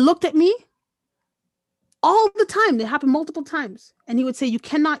 And he looked at me all the time. It happened multiple times. And he would say, you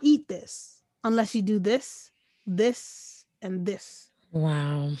cannot eat this unless you do this, this, and this.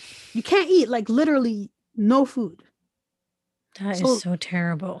 Wow. You can't eat, like literally no food. That is So so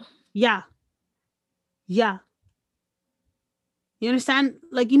terrible. yeah, yeah. You understand?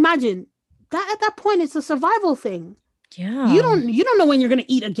 Like imagine that at that point it's a survival thing. Yeah. You don't know when you're gonna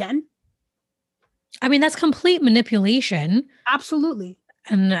eat again. I mean, that's complete manipulation. Absolutely.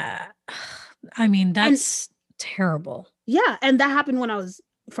 And I mean, And that's terrible. yeah, and that happened when I was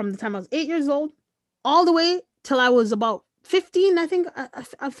from the time I was 8 years old all the way till I was about 15. I think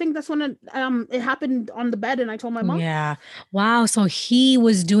I think that's when it happened on the bed, and I told my mom. Yeah. Wow. So he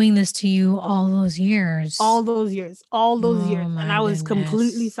was doing this to you all those years. All those Oh years, and my I was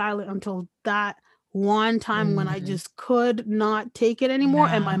completely goodness. silent until that one time when I Mm, just could not take it anymore,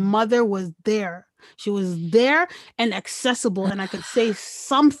 and my yeah. mother was there. She was there and accessible, and I could say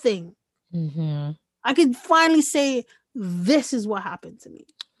something. Mm-hmm. I could finally say, this is what happened to me.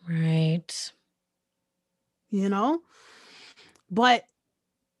 Right. You know? But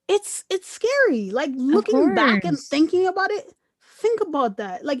it's scary. Like, Of looking back and course. thinking about it, think about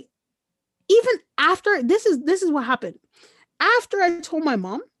that. Like, even after this is what happened. After I told my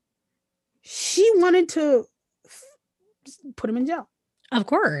mom, she wanted to put him in jail. Of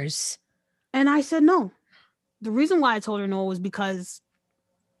course. And I said no. The reason why I told her no was because,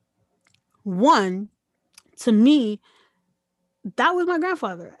 one, to me, that was my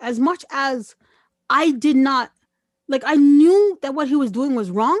grandfather. As much as I did not, like, I knew that what he was doing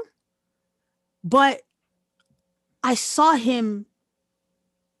was wrong, but I saw him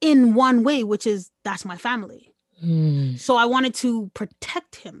in one way, which is, that's my family. So I wanted to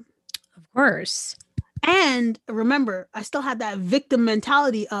protect him. Of course. And remember, I still had that victim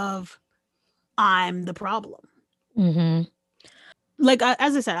mentality of, I'm the problem. Mm-hmm. Like,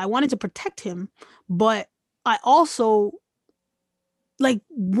 as I said, I wanted to protect him, but I also, like,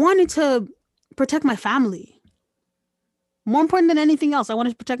 wanted to protect my family. More important than anything else, I wanted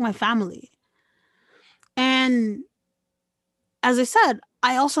to protect my family. And as I said,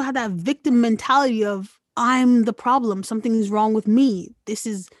 I also had that victim mentality of, I'm the problem. Something's wrong with me. This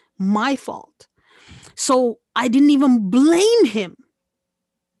is my fault. So I didn't even blame him.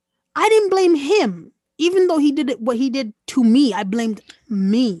 I didn't blame him. Even though he did it, what he did to me, I blamed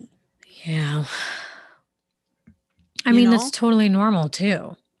me. Yeah. I mean, that's totally normal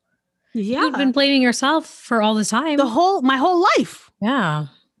too. Yeah. You've been blaming yourself for all the time. My whole life. Yeah.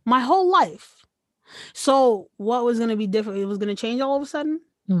 My whole life. So what was going to be different? It was going to change all of a sudden?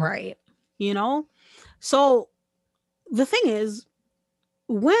 Right. You know? So the thing is,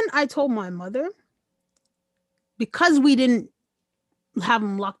 when I told my mother, because we didn't have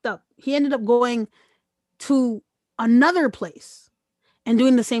him locked up, he ended up going to another place and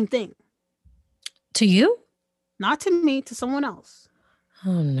doing the same thing. To you? Not to me, to someone else.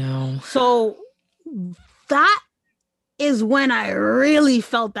 Oh, no. So that is when I really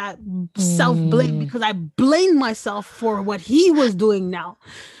felt that self-blame, because I blamed myself for what he was doing now.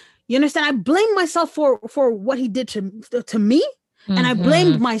 You understand? I blamed myself for what he did to me, and I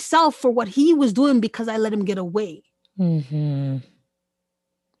blamed myself for what he was doing because I let him get away.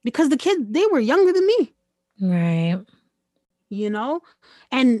 Because the kids, they were younger than me. Right. You know?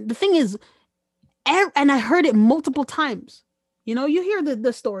 And the thing is, and I heard it multiple times. You know, you hear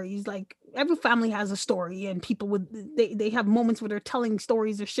the stories, like, every family has a story, and people they have moments where they're telling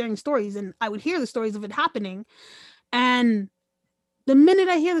stories or sharing stories, and I would hear the stories of it happening, and the minute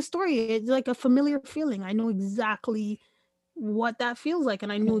I hear the story, it's like a familiar feeling. I know exactly what that feels like,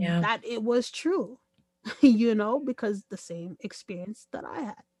 and I knew that it was true, you know, because the same experience that I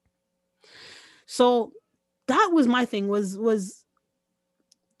had. So that was my thing, was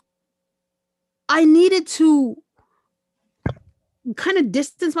I needed to kind of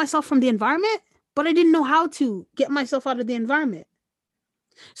distance myself from the environment, but I didn't know how to get myself out of the environment.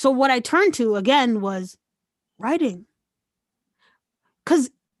 So what I turned to again was writing,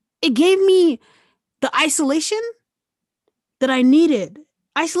 because it gave me the isolation that I needed.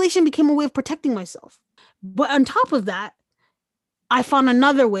 Isolation became a way of protecting myself. But on top of that, I found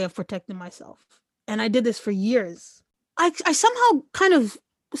another way of protecting myself. And I did this for years. I somehow kind of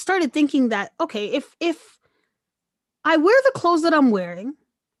started thinking that, okay, if I wear the clothes that I'm wearing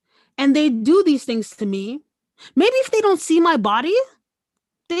and they do these things to me, maybe if they don't see my body,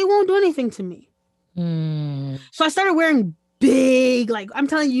 they won't do anything to me. So I started wearing big, like, I'm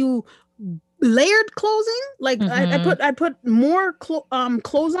telling you, layered clothing. Like, I put more clothes on,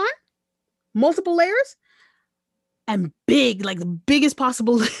 multiple layers, and big, like the biggest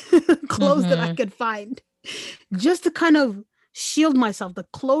possible clothes that I could find, just to kind of shield myself. The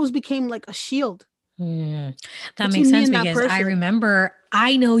clothes became like a shield. That makes sense, because I remember,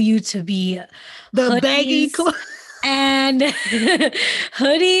 I know you to be the baggy clothes and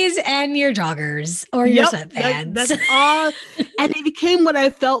hoodies and your joggers or your sweatpants. That's all. And it became what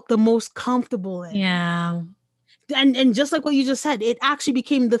I felt the most comfortable in. Yeah. And just like what you just said, it actually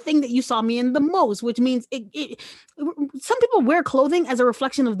became the thing that you saw me in the most, which means some people wear clothing as a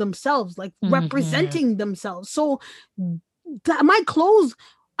reflection of themselves, like representing themselves. So that my clothes,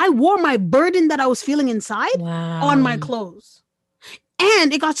 I wore my burden that I was feeling inside on my clothes.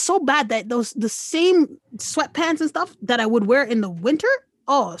 And it got so bad that the same sweatpants and stuff that I would wear in the winter,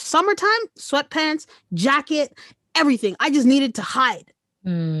 summertime, sweatpants, jacket, everything, I just needed to hide.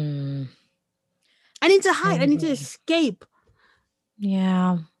 I need to hide. I need to escape.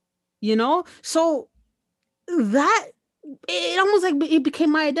 Yeah. You know? So that, it almost like it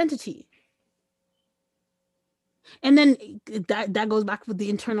became my identity. And then that goes back with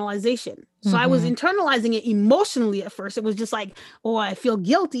the internalization. So I was Mm-hmm. internalizing it emotionally at first. It was just like, oh, I feel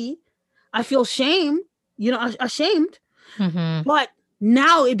guilty. I feel shame, ashamed. Mm-hmm. But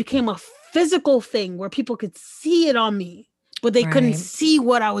now it became a physical thing where people could see it on me, but they couldn't Right. see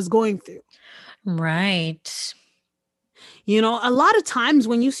what I was going through. Right. A lot of times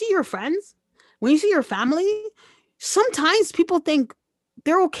when you see your friends, when you see your family, sometimes people think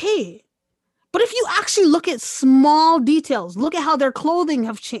they're okay. But if you actually look at small details, look at how their clothing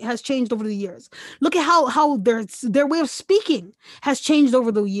has changed over the years. Look at how their way of speaking has changed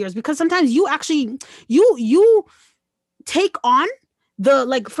over the years. Because sometimes you actually you take on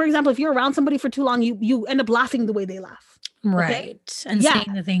like, for example, if you're around somebody for too long, you end up laughing the way they laugh. Okay. Right. And Yeah.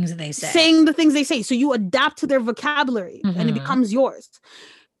 saying the things that they say. Saying the things they say. So you adapt to their vocabulary and it becomes yours.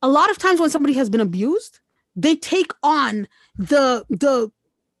 A lot of times when somebody has been abused, they take on the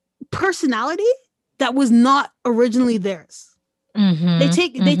personality that was not originally theirs. They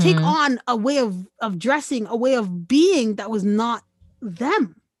take on a way of dressing, a way of being that was not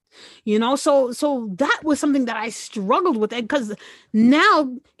them. So that was something that I struggled with, because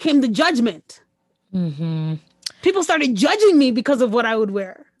now came the judgment. People started judging me because of what I would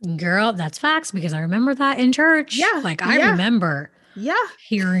wear. Girl, that's facts, because I remember that in church. Yeah. Like I remember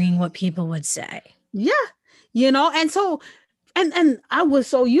hearing what people would say. Yeah. And so and I was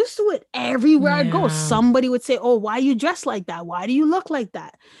so used to it. Everywhere I'd go, somebody would say, oh, why you dress like that? Why do you look like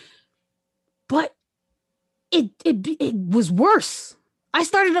that? But it was worse. I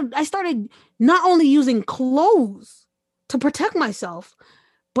started not only using clothes to protect myself,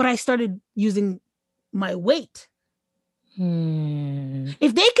 but I started using my weight.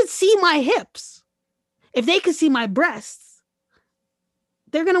 If they could see my hips, if they could see my breasts,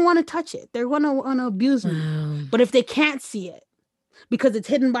 they're going to want to touch it. They're going to want to abuse me. But if they can't see it because it's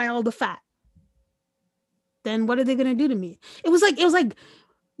hidden by all the fat, then what are they going to do to me? It was like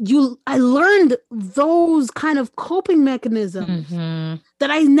I learned those kind of coping mechanisms that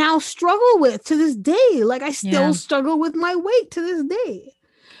I now struggle with to this day. Like I still struggle with my weight to this day.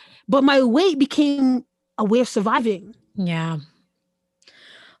 But my weight became a way of surviving. Yeah.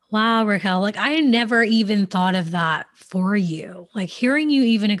 Wow, Raquel. Like I never even thought of that for you. Like hearing you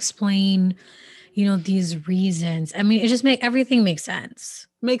even explain, these reasons. I mean, it just everything makes sense.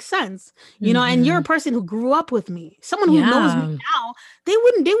 Makes sense. And you're a person who grew up with me. Someone who knows me now, they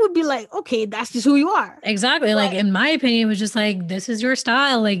would be like, okay, that's just who you are. Exactly. But, like in my opinion, it was just like, this is your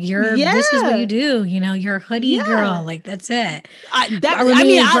style. Like this is what you do. You're a hoodie girl. Like that's it.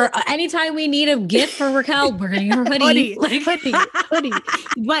 Anytime we need a gift for Raquel, we're gonna get her hoodie. Hoodie.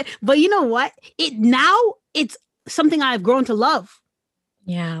 But you know what? It's something I've grown to love.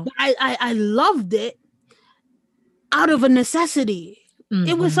 Yeah. I loved it out of a necessity.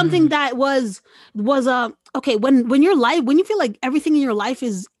 It was something that was okay. When you feel like everything in your life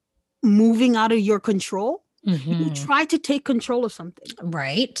is moving out of your control, you try to take control of something.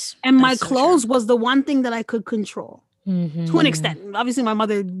 Right. And my clothes was the one thing that I could control. To an extent. Obviously my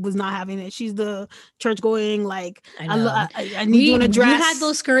mother was not having it. She's the church going, like, I need you in a dress. You had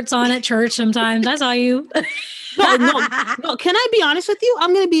those skirts on at church sometimes. I saw you. No. Can I be honest with you?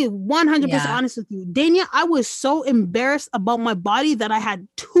 I'm going to be 100% honest with you. Dania, I was so embarrassed about my body that I had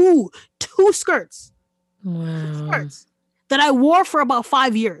two skirts. Wow. Skirts that I wore for about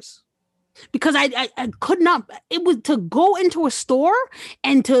 5 years. Because I could not, it was to go into a store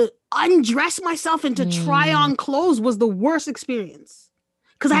and to undress myself and to try on clothes was the worst experience.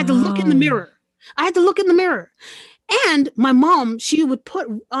 Because I had to look in the mirror. And my mom, she would put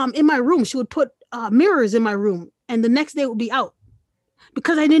in my room, she would put mirrors in my room, and the next day it would be out.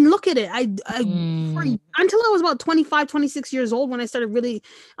 Because I didn't look at it. Until I was about 25, 26 years old, when I started really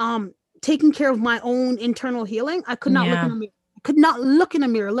taking care of my own internal healing, I could not look in the mirror. Could not look in a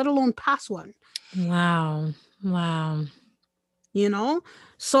mirror, let alone pass one. Wow.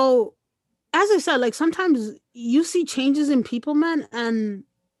 So as I said, like sometimes you see changes in people, man, and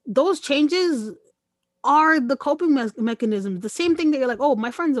those changes are the coping mechanisms. The same thing that you're like, oh,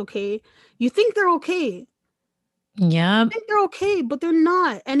 my friend's okay. You think they're okay. Yeah. You think they're okay, but they're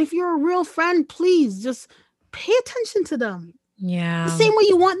not. And if you're a real friend, please just pay attention to them. Yeah. The same way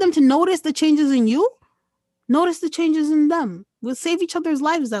you want them to notice the changes in you, notice the changes in them. We'll save each other's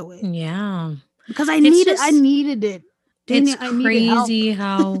lives that way. Yeah. Because I needed it. It's crazy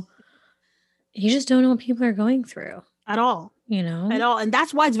how you just don't know what people are going through. At all. At all. And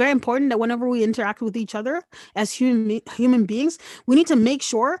that's why it's very important that whenever we interact with each other as human beings, we need to make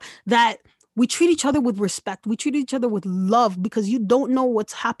sure that we treat each other with respect. We treat each other with love, because you don't know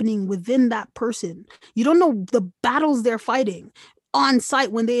what's happening within that person. You don't know the battles they're fighting. on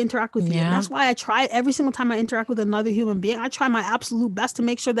site when they interact with you. And Yeah. that's why I try every single time I interact with another human being, I try my absolute best to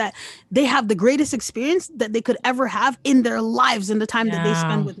make sure that they have the greatest experience that they could ever have in their lives in the time that they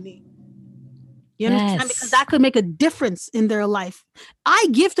spend Yeah. with me. You understand? Because Yes. that could make a difference in their life. I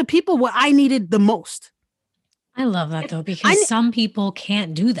give to people what I needed the most. I love that though, I because some people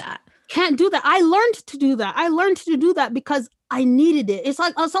can't do that. can't do that. I learned to do that. I learned to do that because I needed it. It's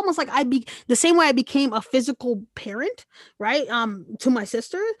almost like the same way I became a physical parent, right? To my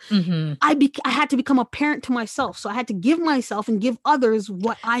sister, Mm-hmm. I had to become a parent to myself. So I had to give myself and give others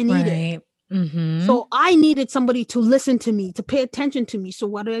what I needed. Right. Mm-hmm. So I needed somebody to listen to me, to pay attention to me. So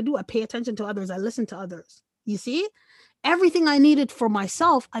what do? I pay attention to others. I listen to others. You see? Everything I needed for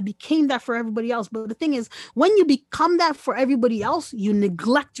myself, I became that for everybody else. But the thing is, when you become that for everybody else, you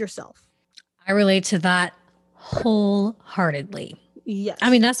neglect yourself. I relate to that wholeheartedly. Yes.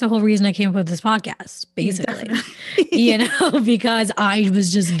 I mean, that's the whole reason I came up with this podcast, basically, because I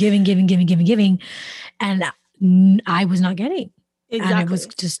was just giving. And I was not getting. Exactly. And it was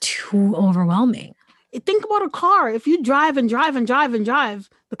just too overwhelming. Think about a car. If you drive and drive,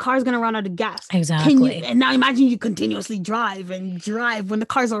 the car's going to run out of gas. Exactly. And now imagine you continuously drive when the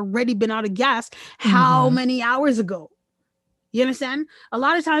car's already been out of gas. How many hours ago? You understand? A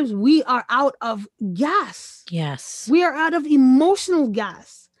lot of times we are out of gas. Yes. We are out of emotional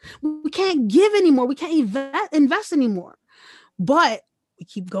gas. We can't give anymore. We can't invest anymore. But we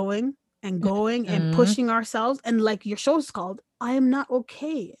keep going and going and pushing ourselves. And like your show's called, I am not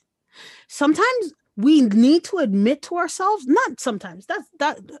okay. Sometimes we need to admit to ourselves, not sometimes,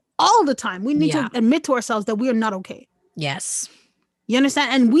 that all the time. We need to admit to ourselves that we are not okay. Yes. You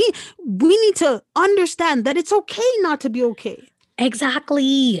understand? And we need to understand that it's okay not to be okay.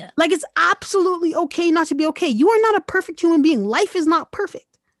 Exactly. Like it's absolutely okay not to be okay. You are not a perfect human being. Life is not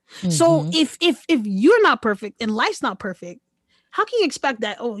perfect. So if you're not perfect and life's not perfect, how can you expect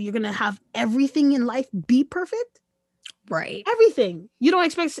that, you're going to have everything in life be perfect? Right. Everything. You don't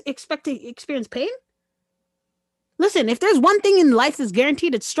expect to experience pain? Listen, if there's one thing in life that's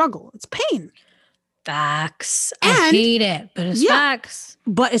guaranteed, it's struggle. It's pain. Facts. I hate it, but it's facts.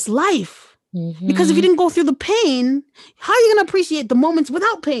 But it's life. Because if you didn't go through the pain, how are you going to appreciate the moments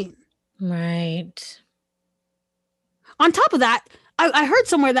without pain? Right. On top of that, I heard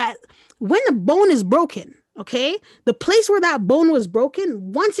somewhere that when the bone is broken, okay, the place where that bone was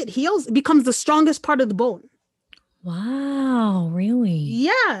broken, once it heals, it becomes the strongest part of the bone. Wow, really?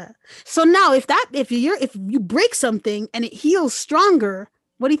 Yeah. So now if you break something and it heals stronger,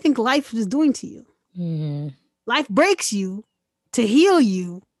 what do you think life is doing to you? Life breaks you to heal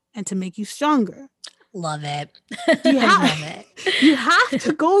you and to make you stronger. Love it. You love it. You have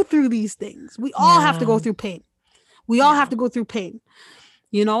to go through these things. We all have to go through pain. We all have to go through pain,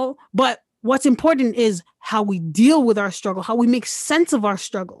 but what's important is how we deal with our struggle, how we make sense of our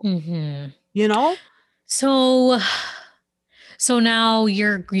struggle, So now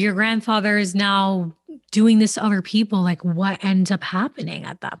your grandfather is now doing this to other people. Like what ends up happening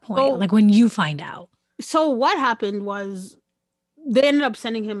at that point? Like when you find out. So what happened was they ended up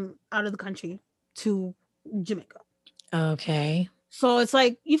sending him out of the country to Jamaica. Okay. So it's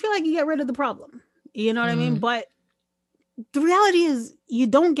like, you feel like you get rid of the problem. You know what I mean? But the reality is you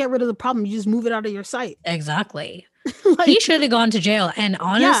don't get rid of the problem. You just move it out of your sight. Exactly. He should have gone to jail. And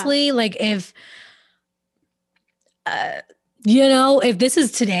honestly, like if this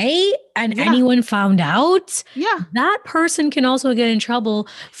is today and anyone found out, that person can also get in trouble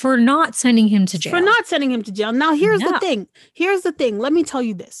for not sending him to jail. Now, here's the thing. Let me tell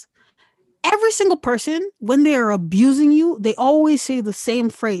you this. Every single person, when they are abusing you, they always say the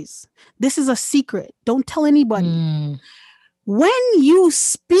same phrase. This is a secret. Don't tell anybody. When you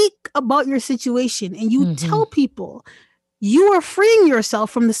speak about your situation and you tell people, you are freeing yourself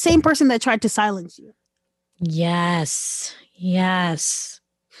from the same person that tried to silence you. Yes.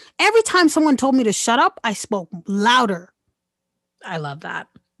 Every time someone told me to shut up, I spoke louder. I love that.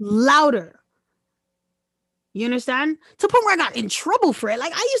 Louder. You understand? To the point where I got in trouble for it.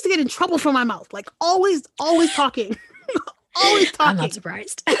 Like I used to get in trouble for my mouth. Like always talking. Always talking. I'm not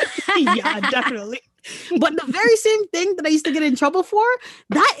surprised. Yeah, definitely. But the very same thing that I used to get in trouble for,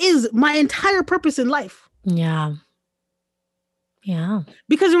 that is my entire purpose in life. Yeah.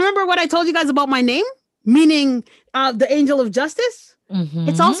 Because remember what I told you guys about my name? Meaning the angel of justice?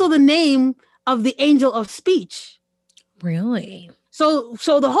 It's also the name of the angel of speech. Really? So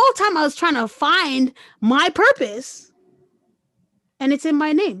the whole time I was trying to find my purpose, and it's in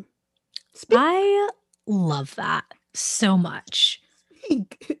my name. I love that so much.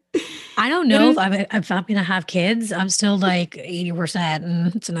 I don't know if I'm going to have kids. I'm still like 80%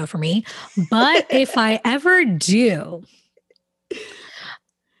 and it's a no for me. But if I ever do,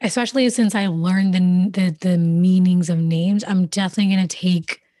 Especially since I learned the meanings of names, I'm definitely going to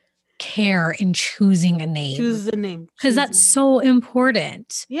take care in choosing a name. Choose the name. Because that's so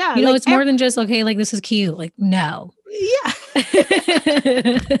important. Yeah. You know, it's more than just, okay, like, this is cute. Like, no. Yeah.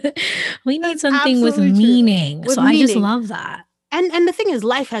 We need something with meaning. So I just love that. And the thing is,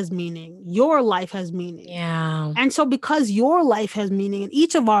 life has meaning. Your life has meaning. Yeah. And so because your life has meaning and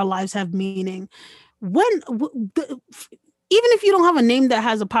each of our lives have meaning, even if you don't have a name that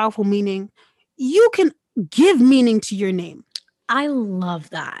has a powerful meaning, you can give meaning to your name. I love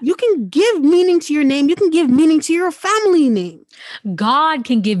that. You can give meaning to your name. You can give meaning to your family name. God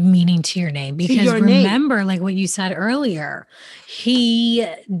can give meaning to your name, because remember, name. Like what you said earlier, he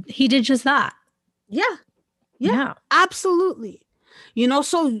did just that. Yeah, absolutely. You know,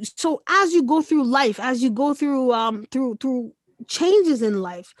 so as you go through life, as you go through through changes in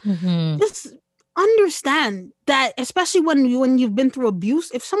life, just understand that, especially when you've been through abuse,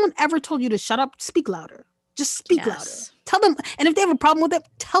 if someone ever told you to shut up, speak louder. Just speak louder. Tell them, and if they have a problem with it,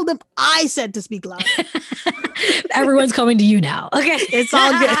 tell them I said to speak louder. Everyone's coming to you now. Okay, it's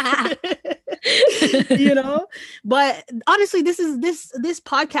all good. You know, but honestly, this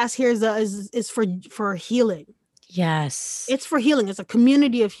podcast here is for healing. Yes, it's for healing. It's a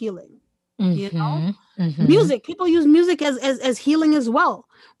community of healing. You know, music. People use music as healing as well.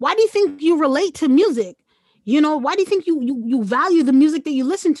 Why do you think you relate to music? You know, why do you think you value the music that you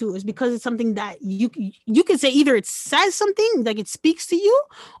listen to? Is because it's something that you could say either it says something, like it speaks to you,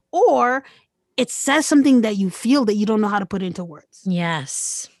 or it says something that you feel that you don't know how to put into words.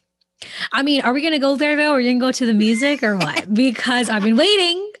 Yes. I mean, are we going to go there though? Or are you going to go to the music or what? Because I've been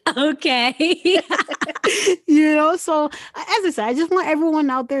waiting. Okay. You know, so as I said, I just want everyone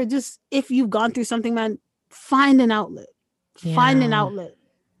out there, just if you've gone through something, man, find an outlet. Find an outlet,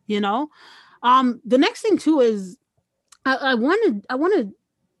 you know? The next thing too is I want to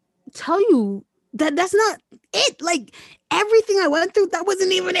tell you that that's not it. Like everything I went through, that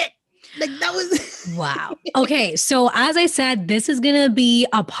wasn't even it. Like that was wow. Okay. So as I said, this is going to be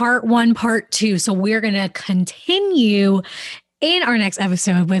a part 1, part 2. So we're going to continue in our next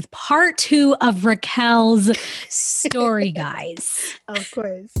episode with part 2 of Raquel's story, guys. Of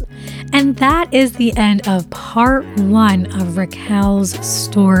course. And that is the end of part 1 of Raquel's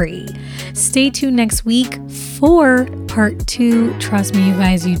story. Stay tuned next week for part 2. Trust me, you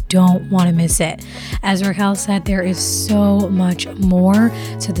guys, you don't want to miss it. As Raquel said, there is so much more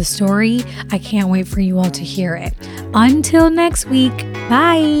to the story. I can't wait for you all to hear it. Until next week,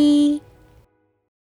 bye.